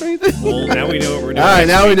donuts or anything? Well, now we know what we're doing. All right,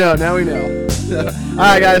 now we know. All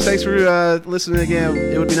right, guys. Thanks for listening again.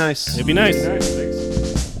 It would be nice. It'd be nice. Nice,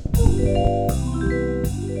 thanks.